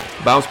this.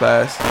 Bounce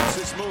pass.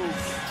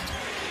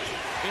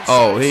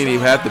 Oh, he ain't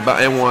even have to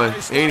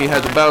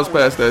bounce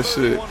past that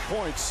shit.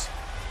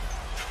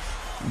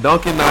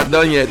 Duncan not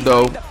done yet,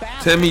 though.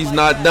 Timmy's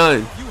not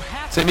done.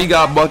 Timmy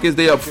got buckets.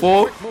 They up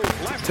 4.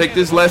 Take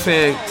this left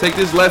hand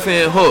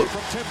hook.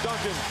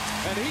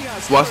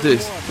 Watch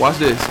this.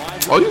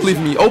 Oh, you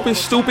leaving me open,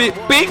 stupid.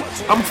 Bing.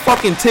 I'm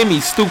fucking Timmy,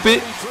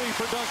 stupid.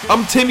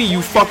 I'm Timmy,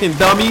 you fucking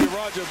dummy.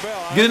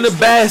 Get in the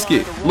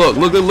basket.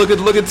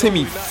 Look at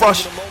Timmy.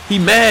 Fresh. He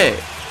mad.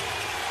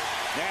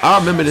 I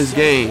remember this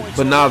game,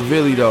 but not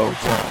really though.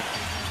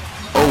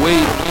 Oh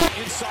wait.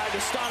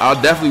 I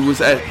definitely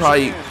was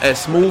at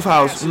Smooth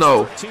House.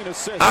 No.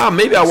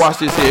 Maybe I watched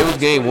this here. It was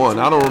game 1.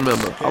 I don't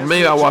remember.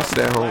 Maybe I watched it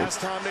at home.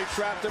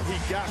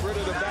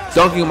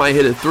 Duncan might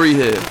hit a 3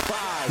 here.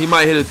 He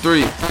might hit a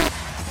 3.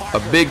 A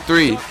big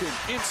 3.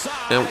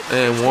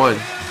 And 1.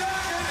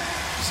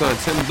 Son,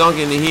 Tim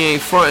Duncan, he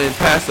ain't fronting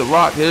past the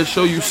rock. He'll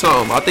show you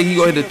something. I think he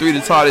gonna hit the 3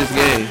 to tie this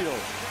game.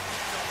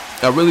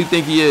 I really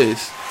think he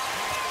is.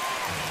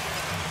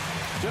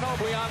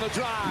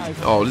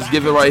 Oh, just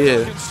give it right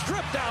here.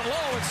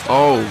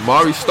 Oh,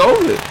 Mari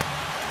stole it.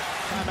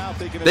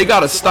 They got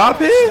to stop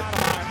here?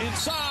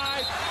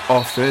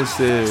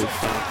 Offensive.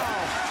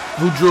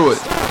 Who drew it?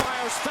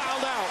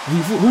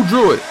 Who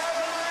drew it?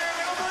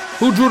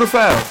 Who drew the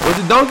foul? Was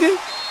it Duncan?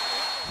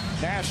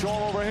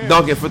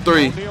 Duncan for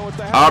 3.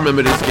 I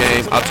remember this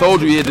game. I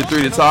told you he hit the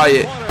 3 to tie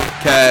it.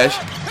 Cash.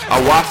 I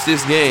watched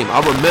this game. I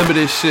remember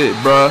this shit,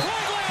 bruh.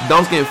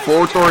 Duncan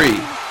 4-3.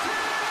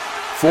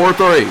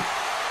 4-3.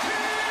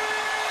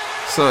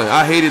 Son,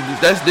 I hated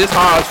this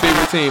Hard's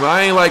favorite team.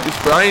 I ain't like this.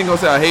 I ain't gonna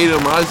say I hated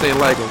them. I just ain't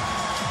like them.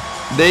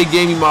 They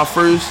gave me my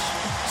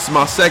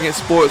second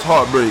sports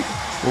heartbreak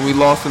when we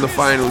lost in the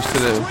finals to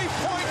them.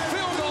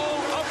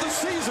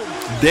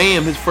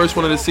 Damn, his first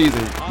one of the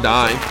season.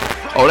 Dime.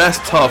 Oh, that's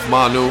tough,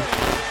 Manu.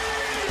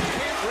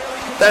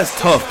 That's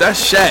tough. That's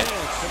Shaq.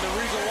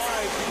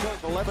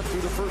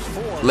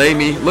 Lay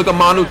me. Look at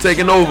Manu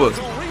taking over.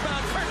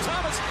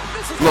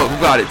 Look, who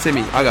got it?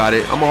 Timmy. I got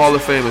it. I'm a Hall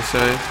of Famer,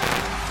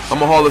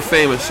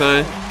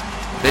 son.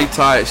 They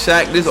tired.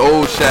 Shaq, this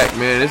old Shaq,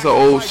 man. This is an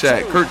old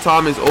Shaq. Kurt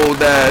Thomas,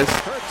 old ass.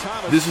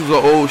 This is an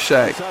old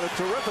Shaq.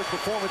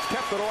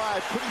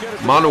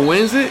 Manu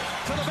wins it.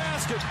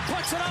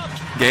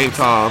 Game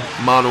time.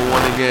 Manu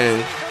won the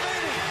game.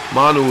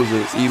 Manu was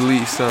an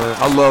elite, son.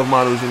 I love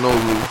Manu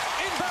Ginobili.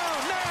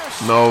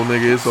 No,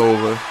 nigga, it's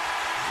over.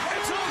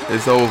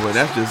 It's over.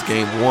 That's just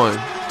game 1.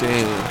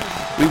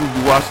 Damn. We would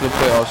be watching the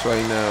playoffs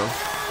right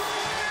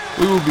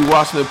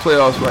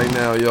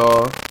now.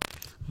 Y'all.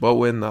 But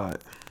we're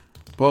not.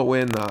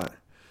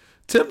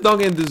 Tim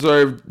Duncan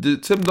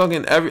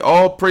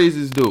all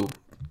praises due.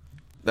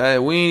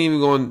 That we ain't even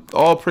going.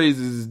 All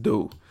praises is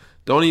due.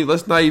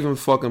 Let's not even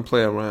fucking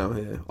play around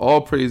here.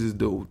 All praises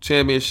due.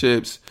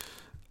 Championships,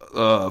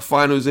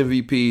 Finals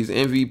MVPs,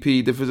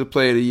 MVP, Defensive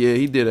Player of the Year.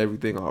 He did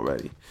everything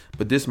already.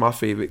 But this is my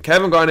favorite.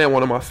 Kevin Garnett,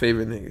 one of my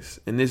favorite niggas.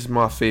 And this is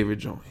my favorite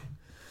joint.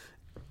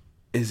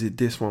 Is it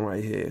this one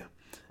right here?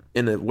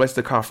 In the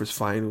Western Conference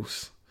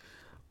Finals.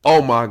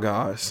 Oh my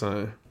God,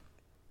 son.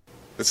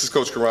 This is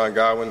Coach Karan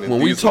Godwin. When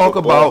we talk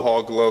about,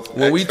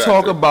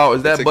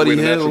 is that Buddy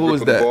Hill? Who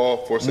is that?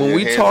 When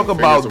we talk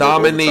about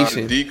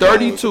domination,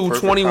 32,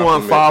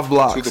 21, 5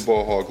 blocks.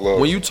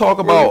 When you talk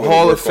about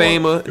Hall of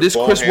Famer, this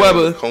Chris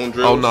Webber.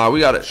 Oh no,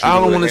 we got it. I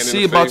don't want to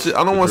see about you.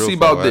 I don't want to see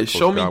about this.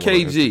 Show me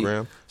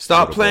KG.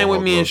 Stop playing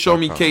with me and show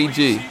me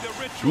KG.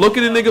 Look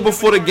at the nigga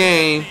before the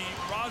game.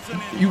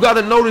 You got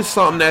to notice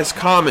something that's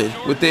common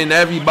within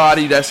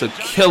everybody that's a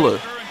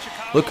killer.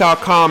 Look how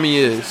calm he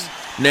is.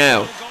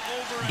 Now,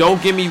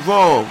 don't get me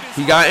wrong.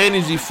 He got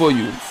energy for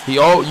you.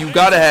 You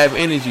gotta have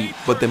energy.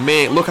 But the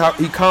man, look how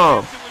he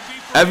calm.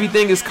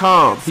 Everything is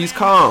calm. He's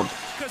calm.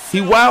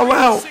 He wild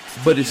out,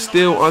 but it's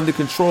still under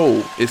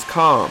control. It's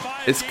calm.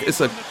 It's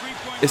the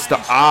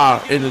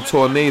eye in the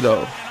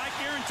tornado.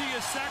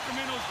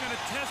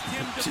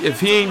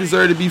 If he ain't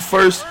deserve to be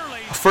first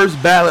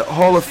ballot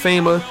Hall of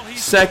Famer,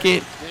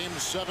 second,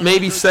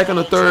 maybe second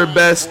or third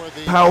best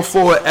power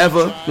forward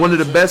ever, one of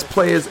the best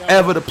players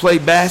ever to play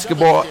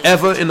basketball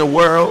ever in the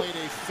world.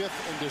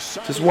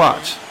 Just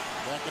watch.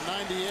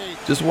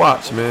 Just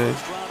watch, man.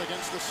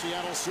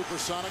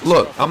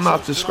 Look, I'm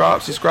not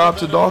subscribed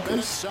to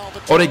Dawkins.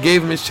 Oh, they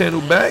gave him his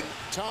channel back?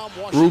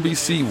 Ruby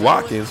C.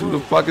 Watkins. Who the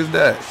fuck is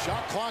that?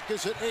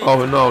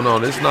 Oh, no,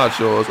 that's not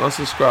yours.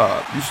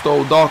 Unsubscribe. You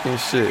stole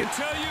Dawkins shit.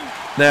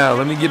 Now,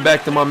 let me get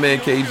back to my man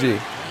KG.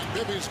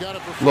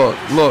 Look.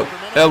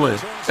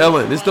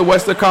 Ellen. This is the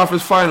Western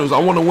Conference Finals. I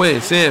want to win.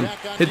 Sam,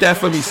 hit that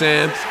for me,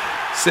 Sam.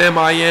 Sam,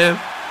 I am.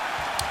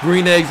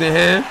 Green eggs in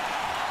hand.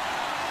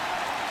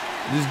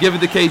 Just give it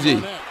to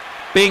KG.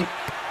 Bing.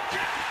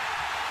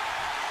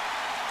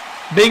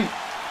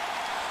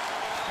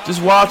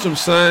 Just watch him,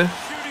 son.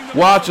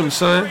 Watch him.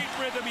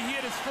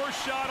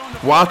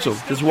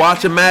 Just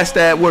watch him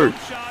master at work.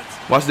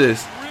 Watch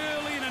this.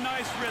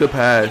 Good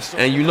pass.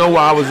 And you know where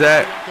I was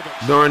at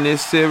during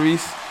this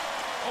series?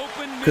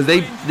 Because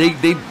they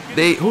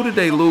who did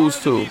they lose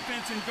to?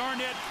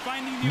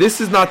 This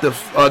is not this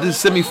is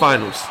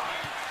semifinals.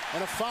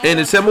 And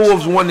the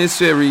Timberwolves won this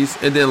series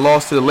and then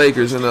lost to the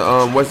Lakers in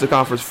the Western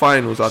Conference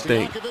Finals, I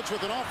think.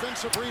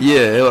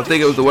 Yeah, I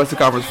think it was the Western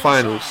Conference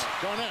Finals.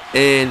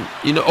 And,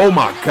 oh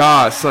my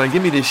God, son,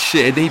 give me this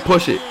shit. And then he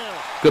push it.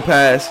 Good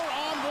pass.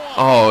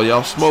 Oh,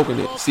 y'all smoking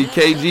it. See,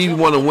 KG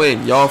want to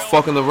win. Y'all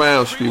fucking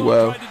around,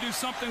 Streetwell.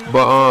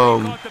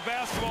 But,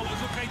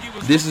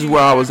 this is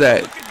where I was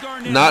at.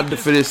 Not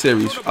for this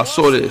series. I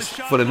saw this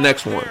for the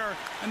next one.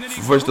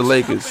 Versus the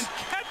Lakers.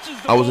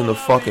 I was in the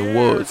fucking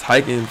woods,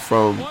 hiking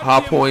from High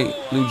Point,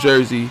 New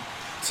Jersey,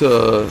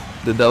 to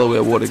the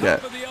Delaware Water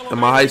Gap. And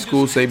my high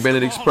school, St.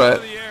 Benedict's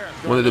Prep,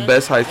 one of the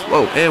best high schools.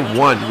 Oh, and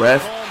one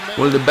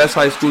of the best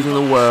high schools in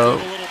the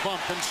world.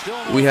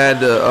 We had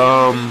the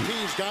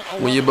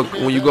when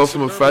you go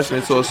from a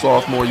freshman to a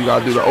sophomore, you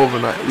gotta do the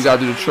overnight. You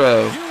gotta do the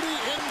trail,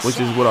 which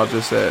is what I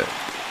just said.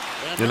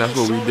 And that's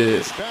what we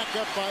did.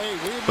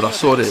 But I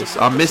saw this.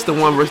 I missed the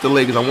one versus the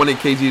Lakers. I wanted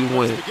KG to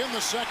win.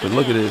 But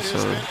look at this,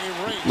 son.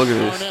 Look at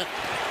this.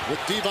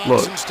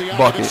 Look.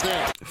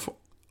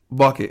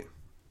 Bucket.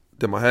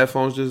 Did my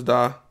headphones just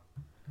die?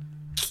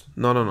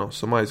 No.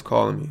 Somebody's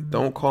calling me.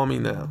 Don't call me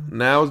now.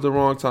 Now is the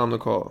wrong time to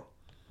call.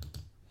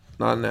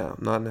 Not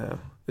now.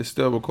 It's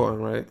still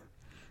recording, right?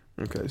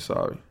 Okay,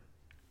 sorry.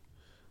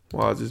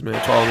 Why is this man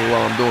calling me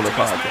while I'm doing the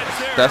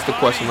podcast? That's the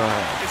question I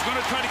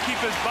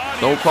have.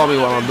 Don't call me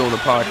while I'm doing the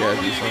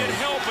podcast, you son.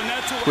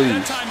 Please.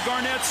 That time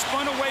Garnett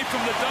spun away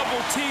from the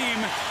double team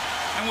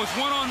and was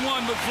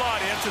one-on-one with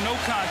Vlade. It's a no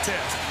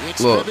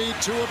contest. Look,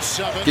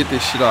 get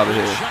this shit out of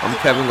here. I'm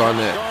Kevin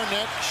Garnett.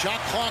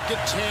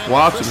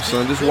 Watch him,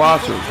 son. Just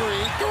watch him.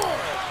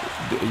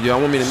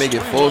 Y'all want me to make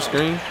it full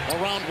screen?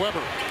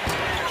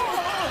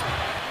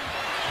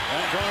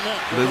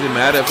 Does it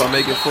matter if I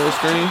make it full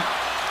screen?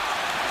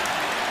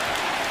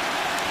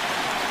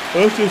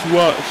 Let's just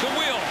watch.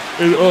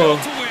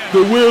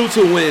 The will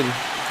to win.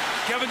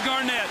 Kevin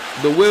Garnett.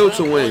 The will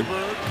to win.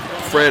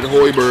 Fred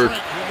Hoiberg.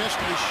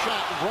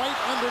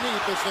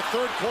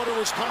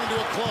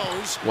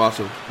 Watch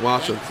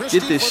him.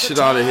 Get this shit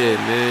out of here,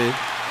 man.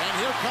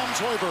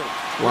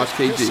 Watch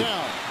KG.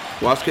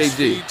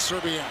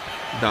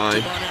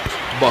 Dime.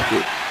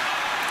 Bucket.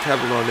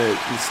 Kevin Garnett.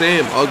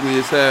 Sam ugly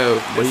as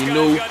hell, but he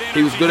knew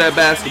he was good at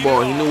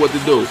basketball. He knew what to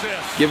do.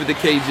 Give it to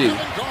KG.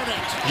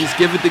 Just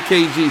give it to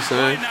KG,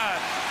 son.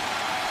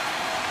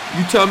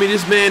 You tell me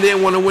this man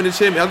didn't want to win the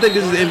championship. I think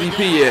this is MVP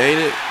year, ain't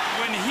it?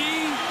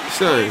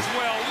 Son,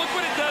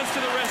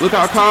 look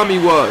how calm he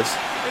was.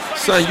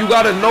 Son, you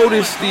got to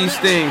notice these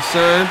things,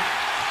 son.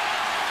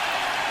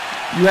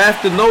 You have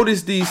to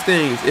notice these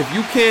things. If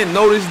you can't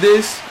notice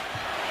this,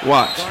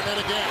 watch.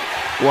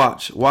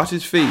 Watch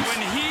his face.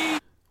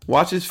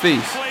 Watch his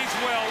face.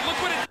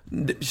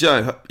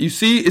 You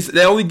see,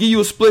 they only give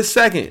you a split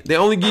second.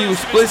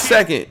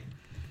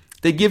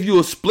 They give you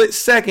a split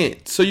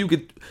second so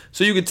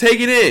So you can take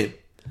it in.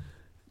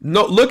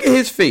 No, look at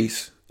his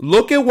face.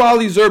 Look at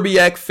Wally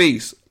Zerbiak's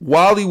face.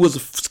 Wally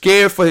was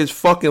scared for his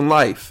fucking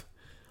life.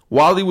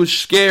 Wally was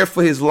scared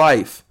for his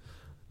life.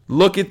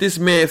 Look at this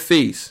man's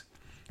face.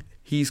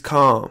 He's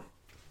calm.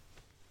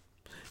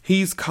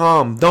 He's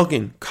calm.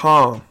 Duncan,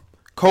 calm.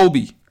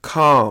 Kobe,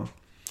 calm.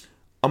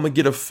 I'm going to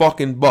get a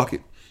fucking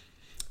bucket.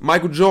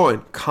 Michael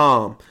Jordan,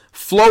 calm.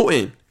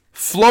 Floating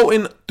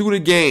through the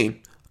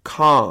game.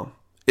 Calm.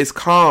 It's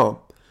calm.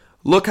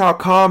 Look how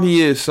calm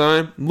he is,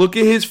 son. Look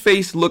at his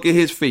face. Look at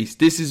his face.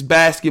 This is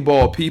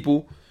basketball,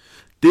 people.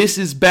 This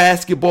is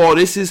basketball.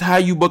 This is how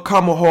you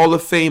become a Hall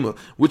of Famer,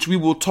 which we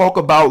will talk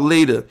about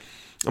later.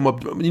 We're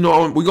going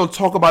to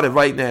talk about it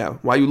right now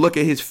while you look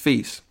at his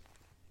face.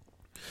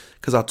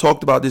 Because I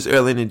talked about this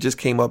earlier and it just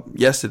came up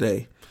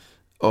yesterday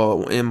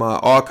in my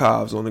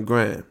archives on the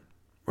gram,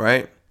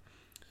 right?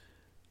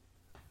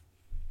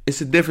 It's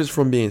a difference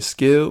from being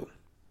skilled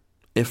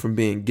and from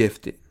being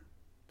gifted.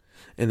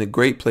 And the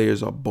great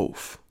players are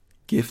both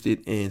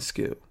gifted and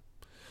skilled.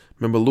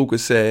 Remember, Luka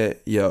said,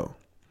 yo,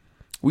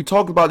 we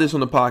talk about this on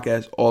the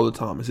podcast all the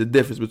time. It's a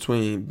difference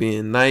between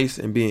being nice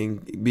and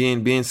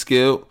being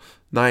skilled.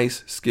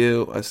 Nice,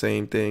 skill, a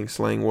same thing.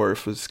 Slang word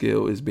for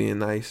skill is being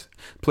nice.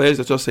 Players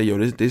that y'all say, yo,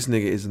 this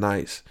nigga is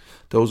nice.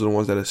 Those are the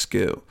ones that are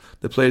skilled.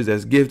 The players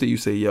that's gifted, you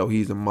say, yo,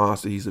 he's a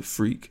monster, he's a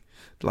freak.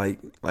 Like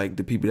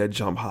the people that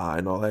jump high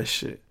and all that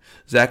shit.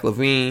 Zach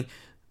LaVine,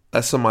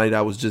 that's somebody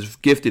that was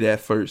just gifted at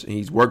first, and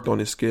he's worked on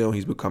his skill, and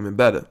he's becoming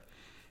better.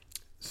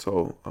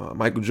 So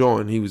Michael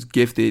Jordan, he was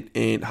gifted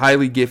and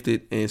highly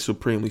gifted and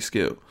supremely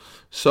skilled.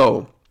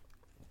 So,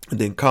 and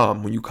then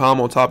calm. When you calm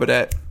on top of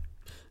that,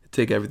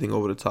 take everything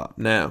over the top.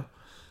 Now,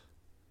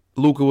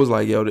 Luka was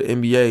like, yo, the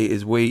NBA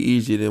is way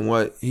easier than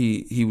what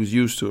he was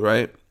used to,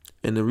 right?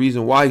 And the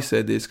reason why he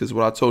said this, because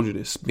what I told you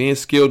this, being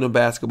skilled in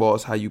basketball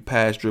is how you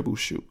pass, dribble,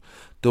 shoot.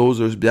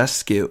 That's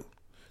skill.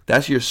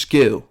 That's your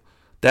skill.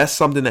 That's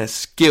something that's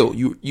skill.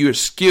 You're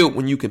skilled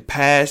when you can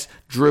pass,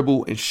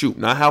 dribble, and shoot.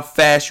 Not how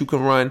fast you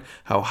can run,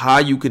 how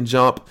high you can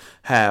jump,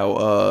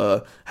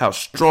 how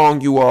strong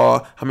you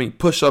are, how many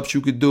push-ups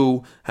you could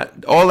do.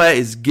 All that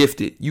is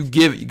gifted.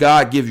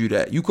 God give you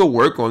that. You could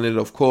work on it,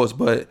 of course,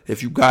 but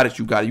if you got it,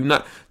 you got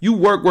it. You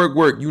work.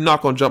 You're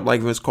not gonna jump like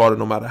Vince Carter,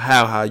 no matter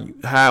how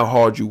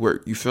hard you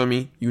work. You feel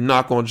me? You're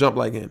not gonna jump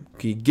like him.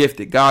 He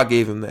gifted. God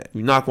gave him that.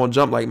 You're not gonna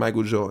jump like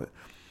Michael Jordan.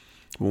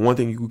 But one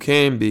thing you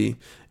can be,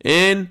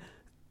 and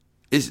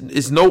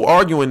it's no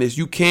arguing this.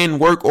 You can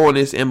work on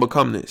this and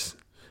become this.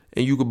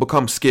 And you can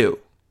become skilled.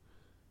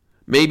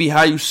 Maybe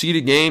how you see the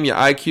game, your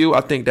IQ,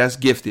 I think that's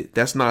gifted.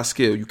 That's not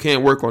skill. You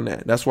can't work on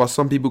that. That's why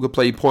some people could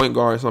play point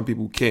guard and some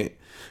people can't.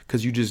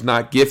 Because you're just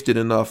not gifted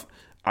enough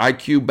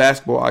IQ,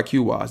 basketball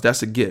IQ wise.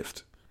 That's a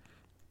gift.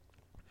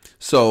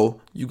 So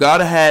you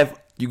gotta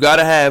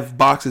have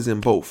boxes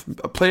in both.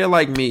 A player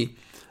like me,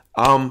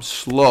 I'm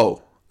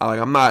slow.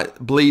 I'm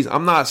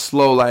not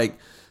slow like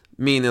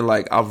meaning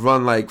like I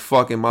run like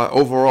fucking my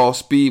overall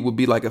speed would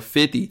be like a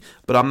 50,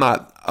 but I'm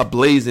not a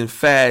blazing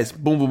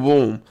fast, boom, boom,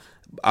 boom.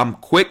 I'm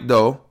quick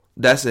though.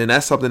 That's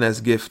something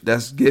that's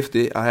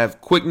gifted. I have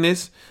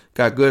quickness,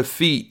 got good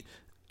feet,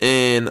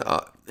 and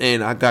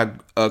I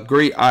got a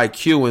great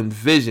IQ and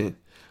vision.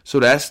 So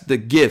that's the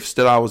gifts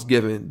that I was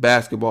given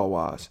basketball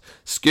wise.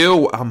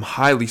 Skill, I'm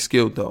highly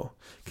skilled though.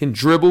 Can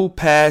dribble,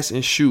 pass,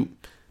 and shoot.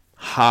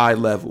 High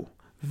level.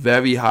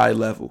 Very high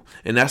level.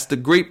 And that's the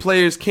great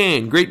players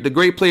can. The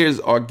great players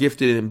are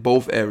gifted in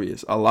both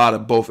areas. A lot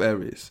of both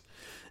areas.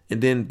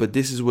 But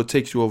this is what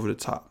takes you over the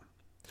top.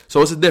 So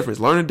it's a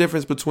difference. Learn the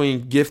difference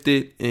between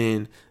gifted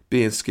and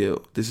being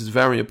skilled. This is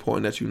very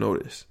important that you know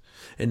this.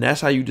 And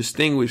that's how you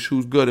distinguish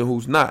who's good and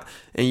who's not.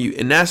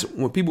 And that's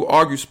when people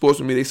argue sports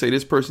with me, they say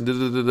this person,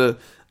 da-da-da-da.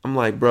 I'm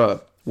like,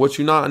 bruh, what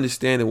you're not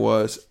understanding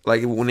was,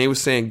 like when they were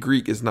saying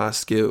Greek is not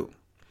skilled.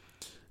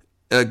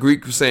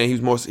 Greek was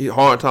saying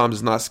hard times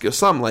is not skilled.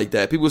 Something like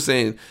that. People were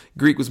saying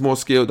Greek was more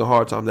skilled than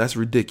hard times. That's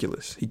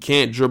ridiculous. He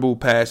can't dribble,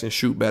 pass, and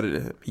shoot better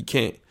than him. He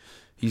can't.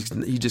 He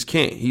just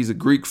can't. He's a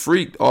Greek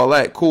freak. All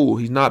that, cool.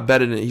 He's not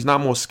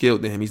more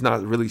skilled than him. He's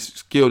not really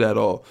skilled at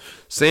all.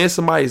 Saying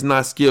somebody is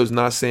not skilled is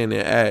not saying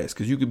they're ass,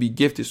 because you could be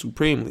gifted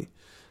supremely,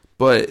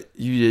 but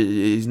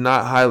he's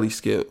not highly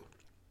skilled.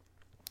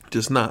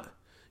 Just not.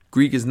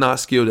 Greek is not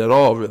skilled at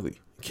all, really.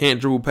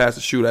 Can't dribble, pass,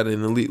 and shoot at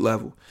an elite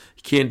level.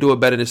 He can't do it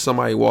better than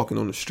somebody walking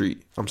on the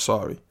street. I'm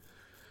sorry.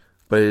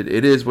 But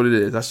it is what it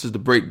is. That's just the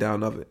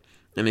breakdown of it.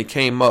 And it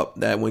came up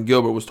that when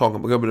Gilbert was talking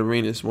about, Gilbert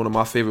Arenas, one of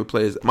my favorite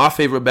players, my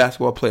favorite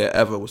basketball player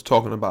ever, was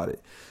talking about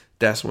it.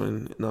 That's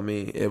when,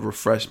 it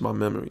refreshed my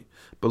memory.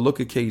 But look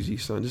at KG,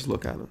 son. Just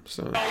look at him,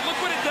 son. Oh,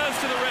 look what it does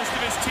to the rest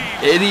of his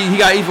team. He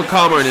got even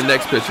calmer in the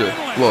next picture.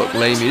 Look,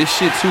 Lamy, this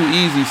shit too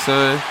easy,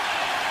 son.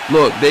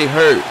 Look, they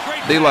hurt.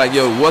 They like,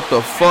 yo, what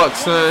the fuck,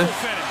 son?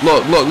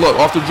 Look,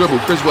 off the dribble.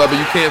 Chris Webber,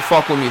 you can't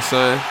fuck with me,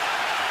 son.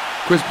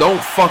 Chris, don't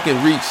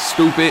fucking reach,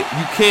 stupid.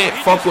 You can't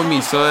fuck with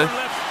me, son.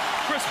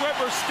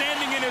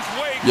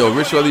 Yo,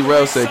 Rich Willie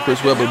Rell said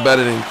Chris Webber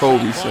better than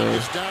Kobe,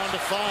 son.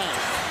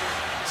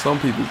 Some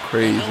people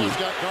crazy.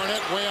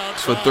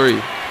 It's for three.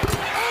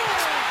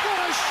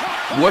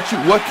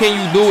 What can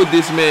you do with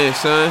this man,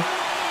 son?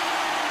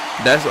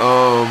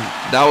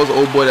 That was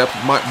old boy, that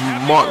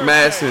Mark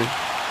Madsen.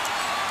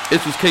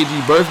 It was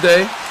KG's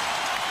birthday.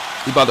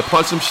 He about to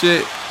punch some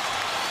shit.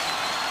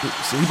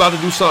 He about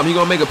to do something. He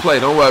gonna make a play.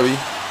 Don't worry.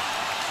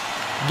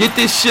 Get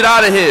this shit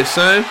out of here,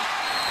 son.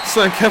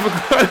 Son, Kevin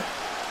Garnett.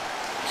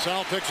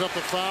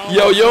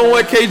 Yo, you don't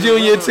want KG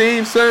on your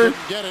team, son?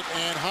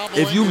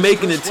 If you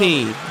making a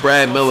team,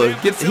 Brad Miller,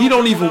 he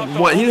don't even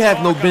want. He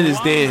have no business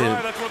DMing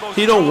him.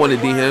 He don't want to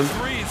DM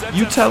him.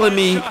 You telling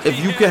me if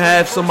you can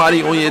have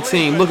somebody on your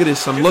team? Look at this,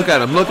 son. Look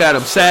at him. Look at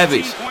him.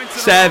 Savage.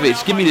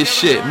 Give me this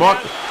shit, Mark.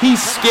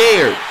 He's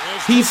scared.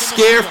 He's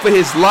scared for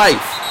his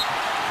life.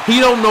 He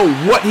don't know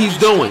what he's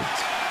doing.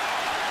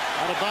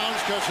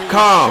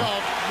 Calm.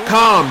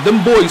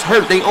 Them boys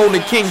hurt. They own the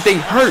king. They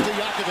hurt.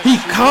 He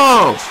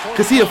calm.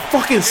 Because he a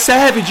fucking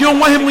savage. You don't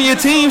want him on your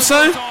team,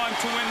 son.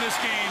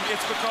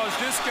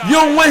 You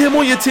don't want him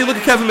on your team. Look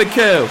at Kevin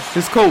McHale,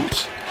 his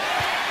coach.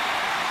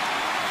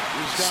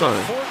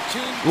 Son.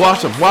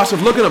 Watch him.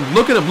 Look at him.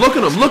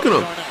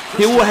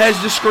 He will hedge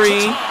the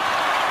screen.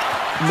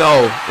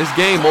 No. It's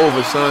game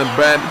over, son.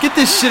 Brad, get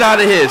this shit out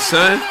of here,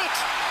 son.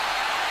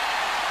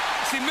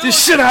 This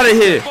shit out of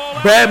here.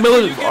 Brad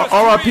Miller,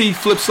 RIP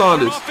Flip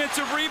Saunders.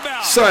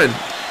 Son,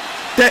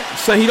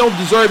 he don't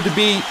deserve to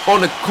be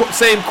on the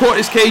same court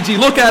as KG.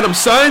 Look at him,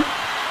 son.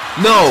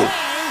 No.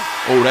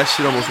 Oh, that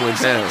shit almost went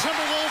down.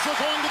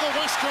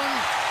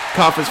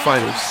 Conference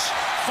finals.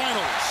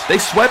 They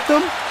swept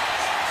them?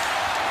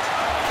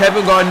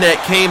 Kevin Garnett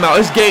came out.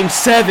 It's game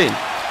 7.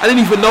 I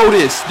didn't even know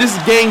this. This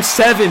is game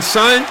 7,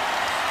 son.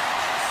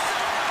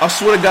 I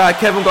swear to God,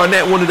 Kevin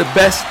Garnett, one of the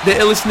best, the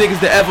illest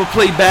niggas that ever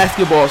played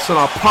basketball, son.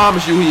 I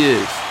promise you he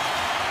is.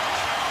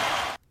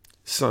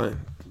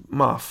 Son,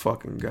 my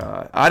fucking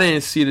God. I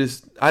didn't see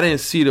this. I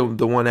didn't see the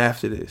one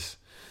after this.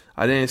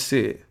 I didn't see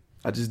it.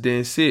 I just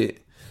didn't see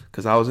it.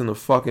 Because I was in the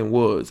fucking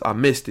woods. I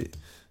missed it.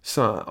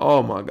 Son,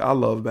 oh my God. I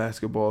love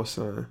basketball,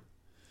 son.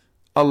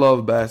 I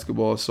love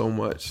basketball so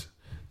much.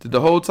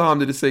 The whole time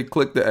did it say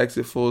click the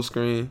exit full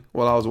screen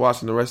while I was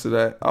watching the rest of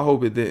that? I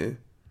hope it didn't.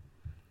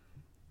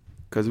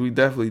 Because we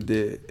definitely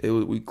did.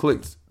 We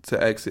clicked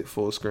to exit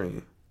full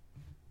screen.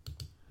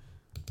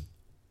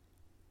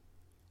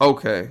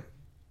 Okay.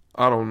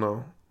 I don't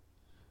know.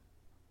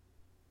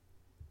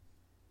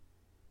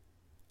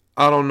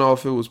 I don't know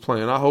if it was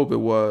playing. I hope it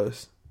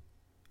was.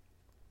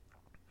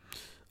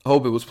 I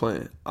hope it was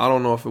playing. I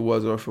don't know if it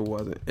was or if it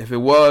wasn't. If it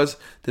was,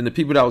 then the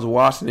people that was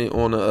watching it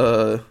on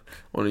the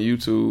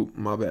YouTube,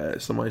 my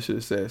bad. Somebody should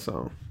have said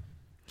something.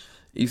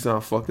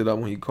 Easton fucked it up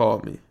when he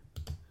called me.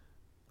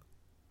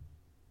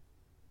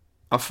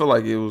 I feel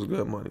like it was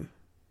good money.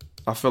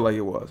 I feel like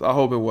it was. I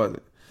hope it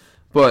wasn't.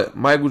 But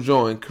Michael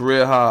Jordan,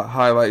 career high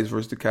highlights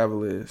versus the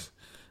Cavaliers.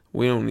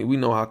 We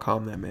know how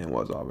calm that man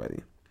was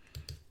already.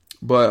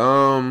 But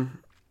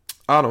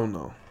I don't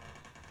know.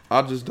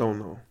 I just don't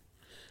know.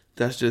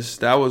 That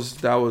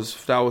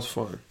was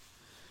fun.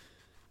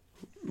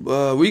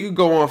 We could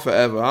go on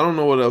forever. I don't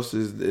know what else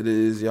it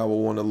is y'all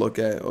will want to look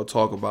at or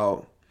talk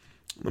about.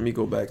 Let me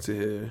go back to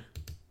here.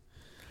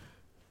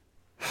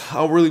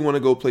 I really want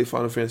to go play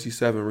Final Fantasy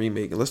 7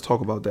 Remake, and let's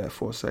talk about that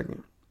for a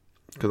second.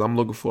 Because I'm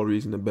looking for a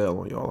reason to bail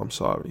on y'all. I'm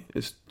sorry.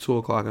 It's 2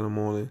 o'clock in the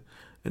morning,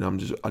 and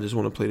I just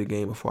want to play the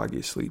game before I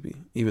get sleepy,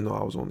 even though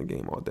I was on the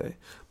game all day.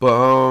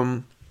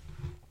 But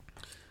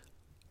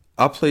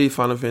I played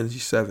Final Fantasy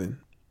 7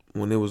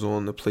 when it was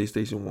on the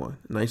PlayStation 1,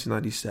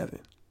 1997.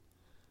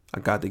 I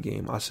got the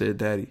game. I said,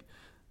 Daddy,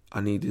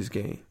 I need this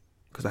game.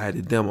 Because I had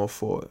the demo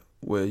for it,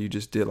 where you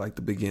just did like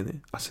the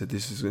beginning. I said,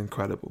 this is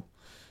incredible.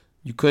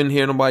 You couldn't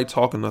hear nobody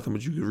talking nothing,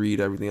 but you could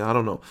read everything. I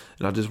don't know.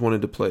 And I just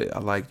wanted to play it. I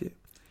liked it.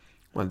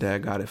 My dad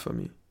got it for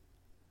me.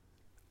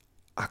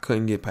 I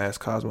couldn't get past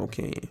Cosmo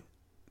King.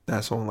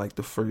 That's on like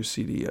the first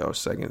CD or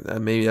second.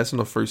 Maybe that's on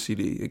the first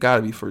CD. It got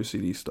to be first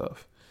CD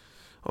stuff.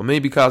 Or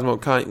maybe Cosmo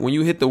King. When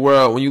you hit the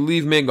world, when you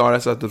leave Midgard,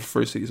 that's after the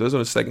first CD. So it's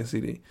on the second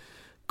CD.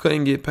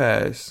 Couldn't get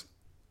past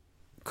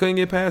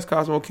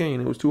Cosmo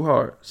King. It was too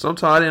hard.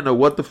 Sometimes I didn't know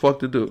what the fuck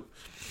to do.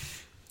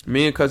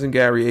 Me and cousin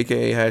Gary,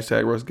 a.k.a.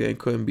 #RussGang,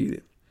 couldn't beat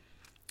it.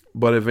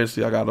 But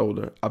eventually I got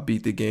older. I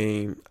beat the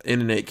game.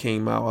 Internet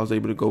came out. I was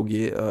able to go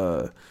get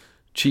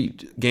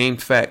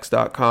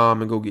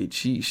GameFAQs.com and go get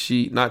cheat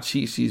sheet. Not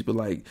cheat sheets, but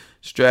like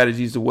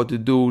strategies of what to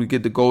do to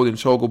get the golden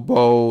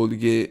chocobo, to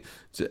get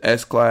to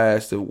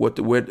S-Class, to what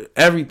to wear.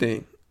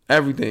 Everything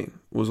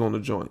was on the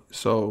joint.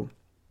 So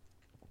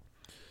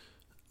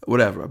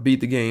whatever. I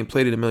beat the game.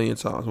 Played it a million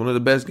times. One of the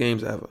best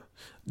games ever.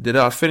 Did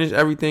I finish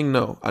everything?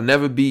 No. I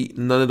never beat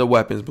none of the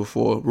weapons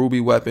before.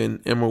 Ruby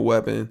weapon, Emerald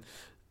weapon,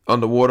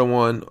 Underwater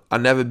one. I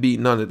never beat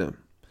none of them.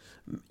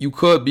 You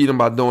could beat them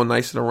by doing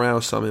nice and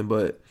around something,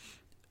 but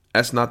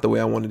that's not the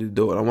way I wanted to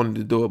do it. I wanted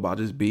to do it by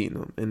just beating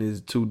them, and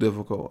it's too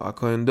difficult. I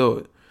couldn't do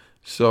it.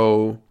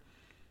 So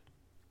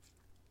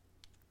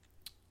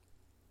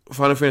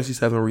Final Fantasy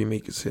 7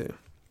 Remake is here.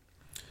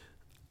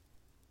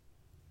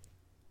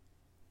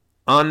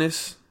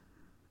 Honest,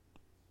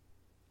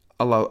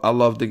 I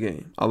love the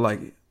game. I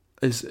like it.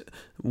 it's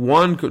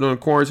one, during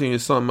quarantine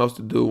is something else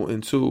to do,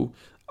 and two,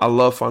 I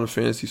love Final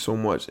Fantasy so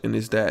much, and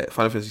it's that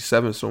Final Fantasy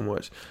 7 so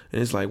much,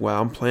 and it's like,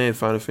 wow, I'm playing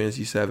Final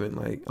Fantasy 7,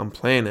 like I'm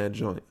playing that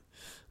joint,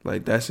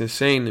 like that's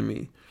insane to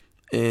me,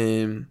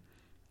 and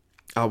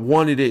I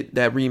wanted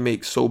that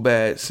remake so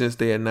bad since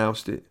they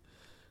announced it,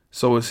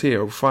 so it's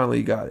here. We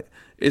finally got it.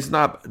 It's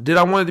not. Did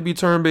I want it to be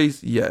turn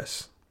based?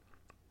 Yes.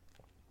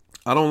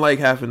 I don't like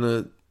having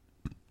to.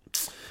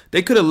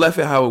 They could have left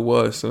it how it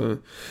was,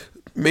 son.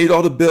 Made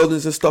all the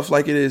buildings and stuff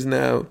like it is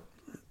now.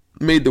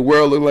 Made the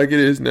world look like it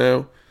is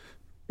now.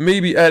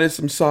 Maybe added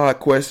some side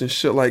quests and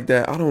shit like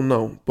that. I don't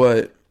know,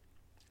 but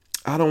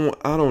I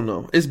don't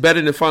know. It's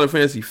better than Final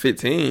Fantasy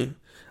 15.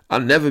 I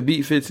never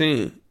beat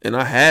 15, and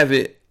I have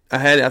it. I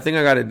had it. I think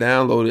I got it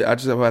downloaded. I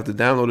just have to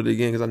download it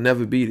again because I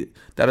never beat it.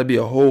 That'll be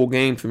a whole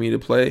game for me to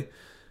play.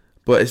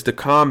 But it's the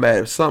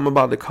combat. Something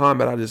about the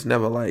combat I just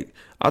never like.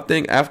 I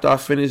think after I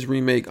finish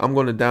Remake, I'm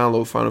going to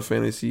download Final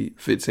Fantasy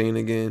 15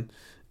 again,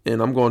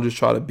 and I'm going to just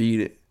try to beat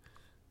it.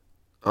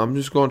 I'm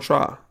just going to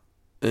try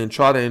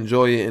to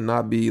enjoy it and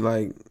not be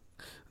like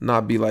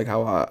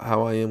how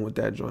I am with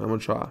that joint. I'm going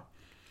to try.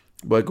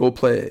 But go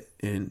play it.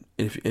 And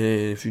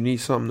if you need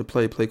something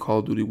to play Call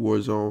of Duty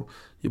Warzone.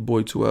 Your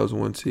boy 2Ls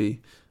 1T.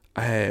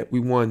 We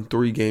won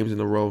 3 games in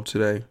a row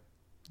today.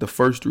 The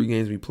first 3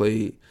 games we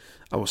played,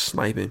 I was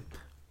sniping.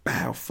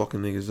 Bow,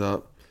 fucking niggas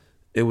up.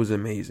 It was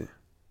amazing.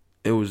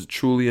 It was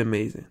truly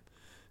amazing.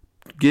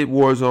 Get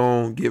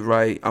Warzone, get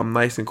right. I'm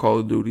nice in Call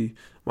of Duty.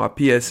 My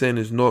PSN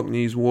is Nork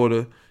Needs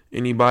Water.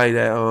 Anybody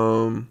that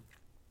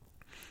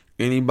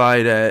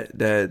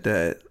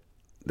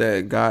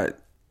got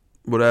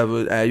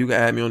whatever, you can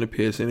add me on the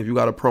PSN if you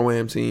got a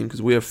Pro-Am team,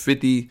 because we're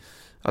 50.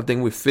 I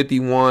think we're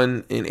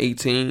 51 and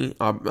 18.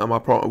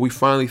 We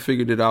finally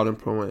figured it out in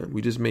Pro-Am.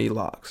 We just made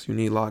locks. You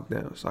need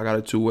lockdowns. I got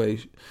a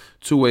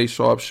two-way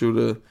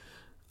sharpshooter.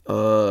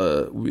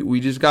 We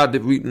just got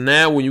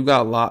now when you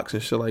got locks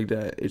and shit like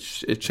that,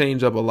 it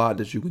changed up a lot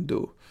that you can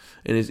do,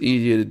 and it's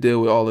easier to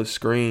deal with all the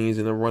screens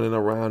and the running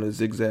around and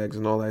zigzags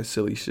and all that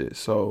silly shit.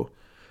 So,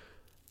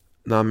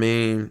 I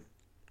mean,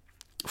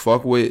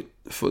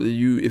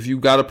 if you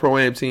got a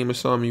Pro-Am team or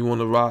something you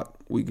want to rock,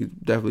 we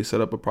could definitely set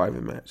up a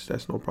private match.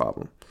 That's no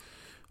problem.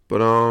 But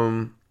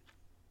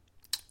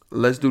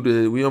let's do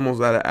we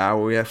almost at an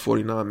hour. We at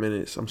 49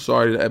 minutes. I'm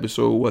sorry the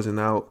episode wasn't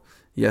out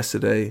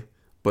yesterday,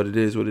 but it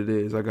is what it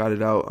is. I got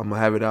it out. I'm gonna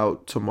have it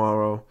out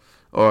tomorrow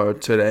or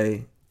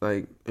today,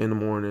 like in the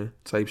morning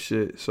type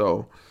shit.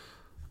 So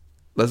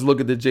let's look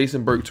at the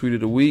Jason Burke tweet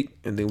of the week,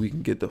 and then we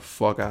can get the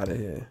fuck out of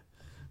here.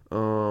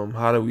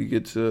 How do we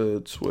get to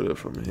Twitter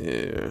from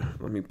here?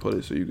 Let me put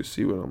it so you can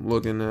see what I'm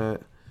looking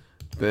at.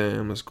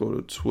 Bam, let's go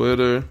to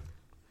Twitter.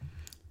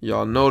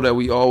 Y'all know that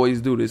we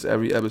always do this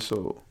every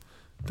episode.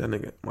 That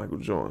nigga, Michael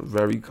Jordan,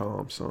 very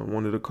calm, son.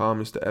 One of the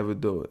calmest to ever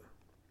do it.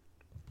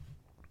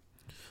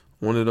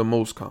 One of the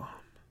most calm.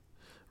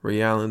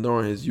 Ray Allen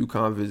during his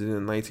UConn visit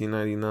in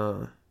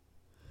 1999.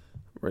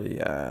 Ray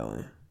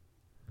Allen.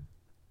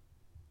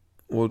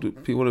 What are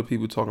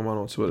people talking about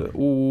on Twitter?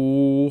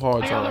 Ooh,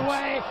 hard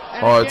times.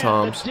 Hard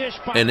times.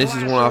 And this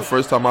is one of the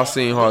first time I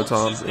seen Hard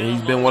Times. And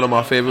he's been one of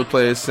my favorite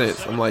players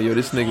since. I'm like, yo,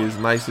 this nigga is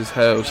nice as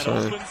hell,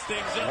 son.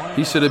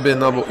 He should have been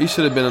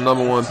a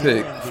number 1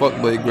 pick.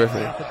 Fuck Blake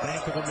Griffin.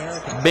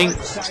 Bink.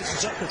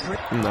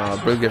 Nah,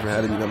 Blake Griffin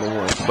had to be number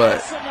 1.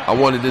 But I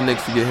wanted the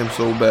Knicks to get him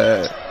so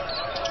bad.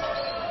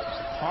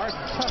 Are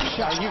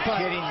you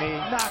kidding me?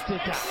 Knocked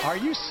it down. Are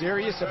you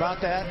serious about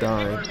that?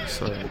 Dying,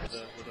 son.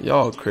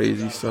 Y'all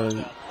crazy,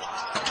 son.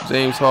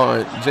 James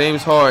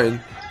Harden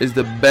is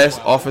the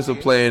best offensive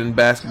player in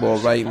basketball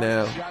right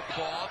now.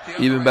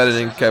 Even better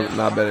than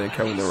not better than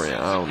Kevin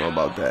Durant. I don't know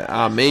about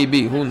that.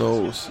 Maybe, who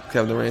knows?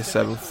 Kevin Durant's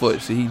 7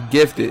 foot, so he's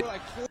gifted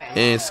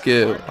and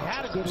skilled.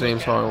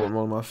 James Harden was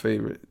one of my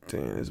favorite.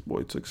 Damn, this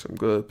boy took some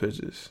good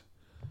pictures.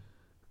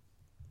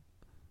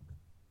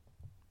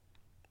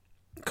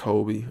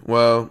 Kobe.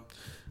 Well,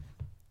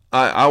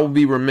 I will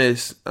be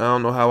remiss. I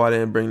don't know how I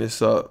didn't bring this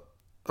up.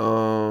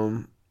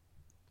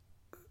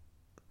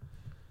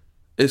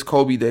 It's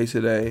Kobe Day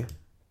today.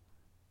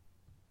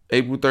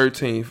 April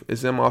 13th.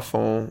 It's in my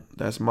phone.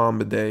 That's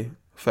Mamba Day.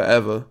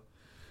 Forever.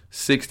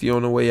 60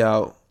 on the way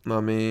out. I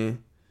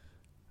mean,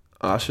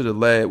 I should have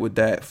led with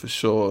that for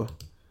sure.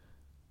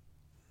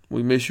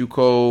 We miss you,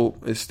 Cole.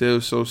 It's still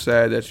so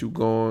sad that you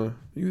gone.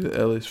 You the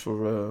illest for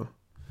real.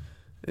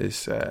 It's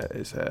sad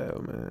as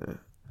hell, man.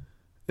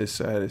 It's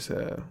sad as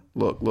hell.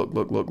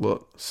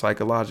 Look.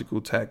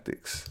 Psychological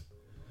tactics.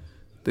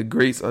 The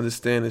greats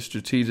understand the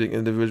strategic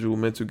individual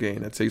mental game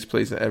that takes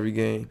place in every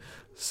game.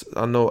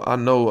 I know.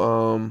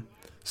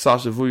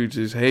 Sasha Vujic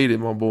just hated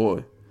my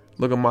boy.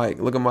 Look at Mike.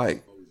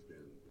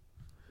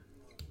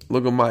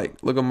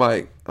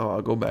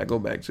 Oh, go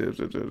back. Chill.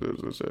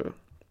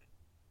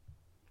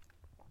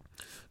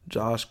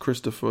 Josh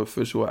Christopher,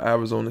 official of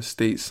Arizona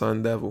State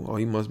Sun Devil. Oh,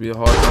 he must be a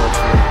hard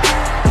time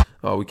fan.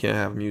 Oh, we can't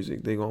have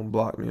music. They gonna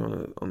block me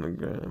on the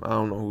gram. I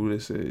don't know who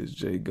this is.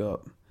 Jay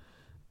Gupp.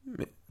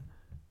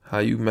 How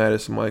you mad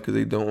at somebody because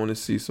they don't want to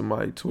see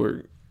somebody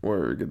twerk?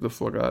 Word, get the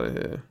fuck out of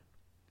here.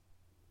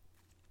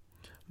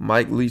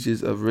 Mike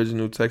Leach's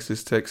original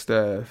Texas Tech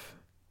staff.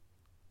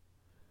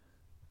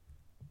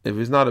 If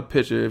it's not a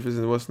picture, if it's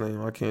in what's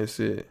name, I can't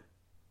see it.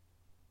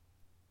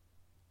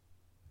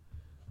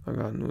 I just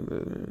got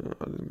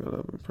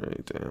up and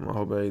prayed. Damn, I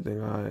hope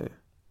everything alright.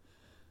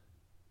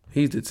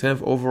 He's the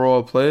 10th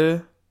overall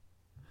player?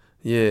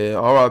 Yeah,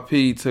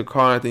 R.I.P. to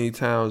Karl Anthony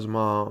Towns'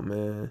 mom,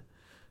 man.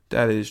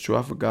 That is true.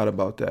 I forgot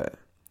about that.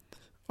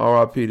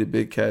 R.I.P. to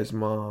Big Cat's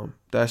mom.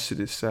 That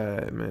shit is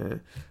sad, man.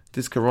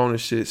 This corona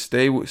shit,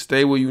 stay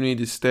where you need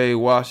to stay.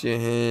 Wash your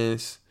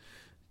hands.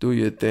 Do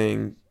your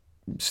thing.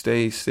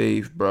 Stay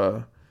safe,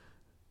 bruh.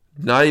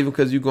 Not even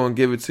because you're going to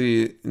give it to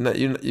you.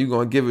 You're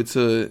going to give it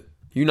to...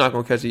 You're not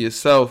going to catch it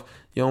yourself.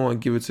 You don't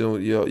want to give it to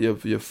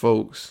your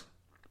folks.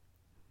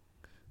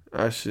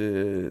 That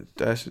shit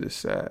is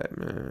sad,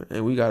 man.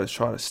 And we got to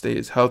try to stay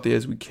as healthy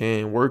as we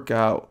can. Work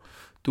out.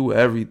 Do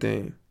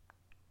everything.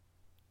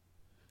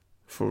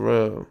 For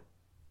real.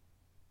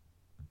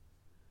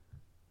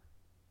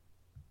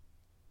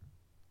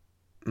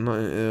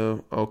 Nothing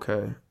ill.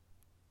 Okay.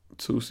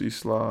 Tusi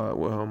slide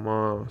with her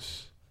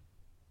moms.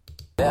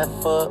 Left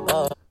foot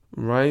up.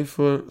 Right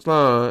foot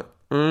slide.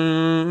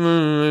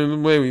 The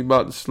way we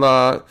about to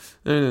slide.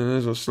 And then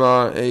there's a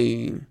slide.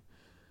 Hey.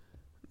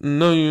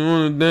 Know you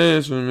want to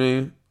dance with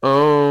me.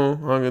 Oh,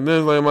 I can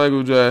dance like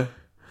Michael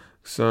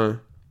Jackson.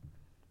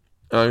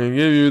 I can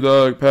give you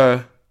dog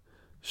pat.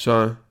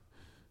 Son.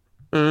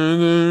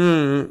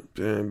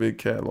 Damn, Big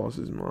Cat lost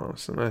his mom.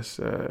 So that's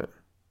sad.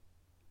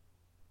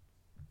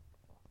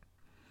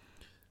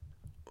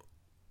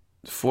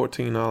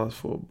 $14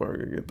 for a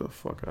burger. Get the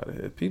fuck out of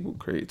here. People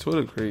crazy.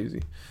 Twitter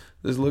crazy.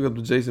 Let's look up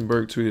the Jason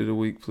Burke tweet of the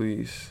week,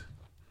 please.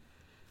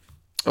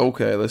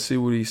 Okay, let's see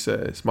what he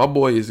says. My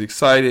boy is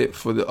excited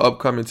for the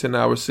upcoming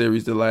 10-hour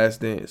series, The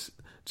Last Dance.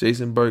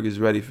 Jason Burke is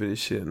ready for this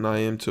shit, and I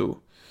am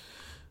too.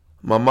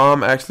 My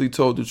mom actually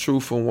told the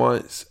truth for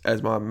once,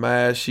 as my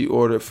mask she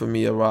ordered for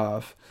me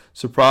arrived.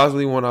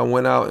 Surprisingly, when I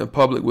went out in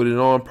public with it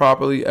on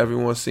properly,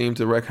 everyone seemed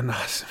to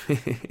recognize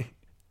me.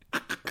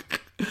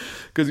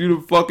 Because you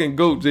the fucking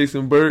GOAT,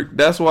 Jason Burke.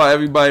 That's why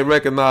everybody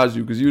recognize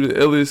you, because you the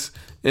illest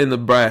in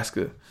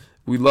Nebraska.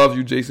 We love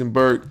you, Jason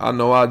Burke. I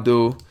know I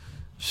do.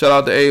 Shout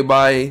out to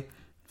everybody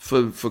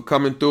for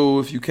coming through.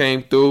 If you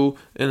came through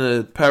in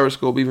the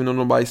Periscope, even though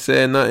nobody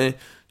said nothing.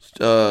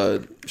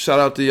 Shout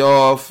out to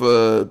y'all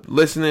for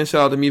listening.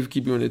 Shout out to me for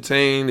keeping you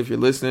entertained. If you're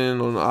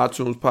listening on the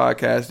iTunes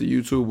podcast, the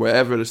YouTube,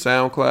 wherever, the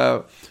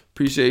SoundCloud.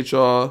 Appreciate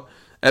y'all.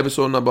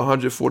 Episode number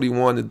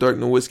 141, the Dirk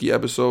Nowitzki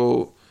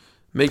episode.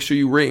 Make sure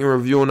you rate and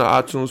review on the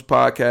iTunes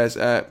podcast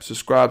app.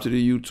 Subscribe to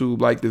the YouTube,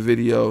 like the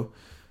video.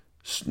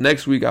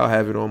 Next week, I'll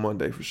have it on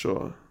Monday for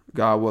sure.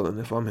 God willing,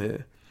 if I'm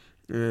here.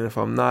 And if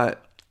I'm not,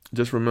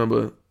 just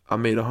remember, I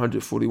made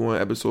 141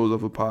 episodes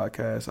of a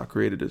podcast. I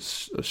created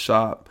a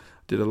shop,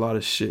 did a lot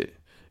of shit.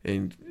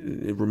 And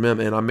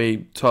I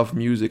made tough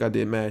music. I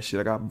did mad shit.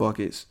 I got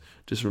buckets.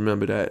 Just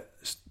remember that.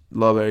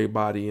 Love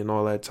everybody and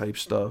all that type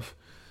stuff.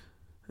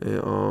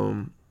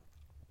 And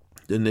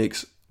the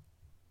Knicks,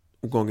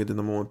 we're going to get the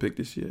number 1 pick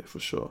this year for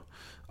sure.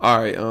 All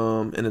right,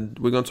 and then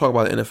we're going to talk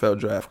about the NFL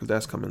draft because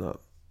that's coming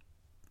up.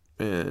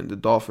 And the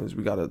Dolphins,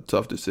 we got a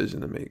tough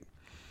decision to make.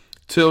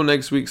 Till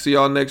next week. See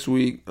y'all next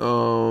week. Eyes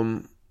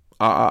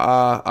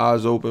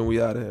open.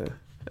 We out of here.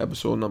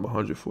 Episode number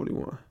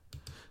 141.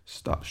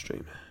 Stop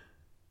streaming.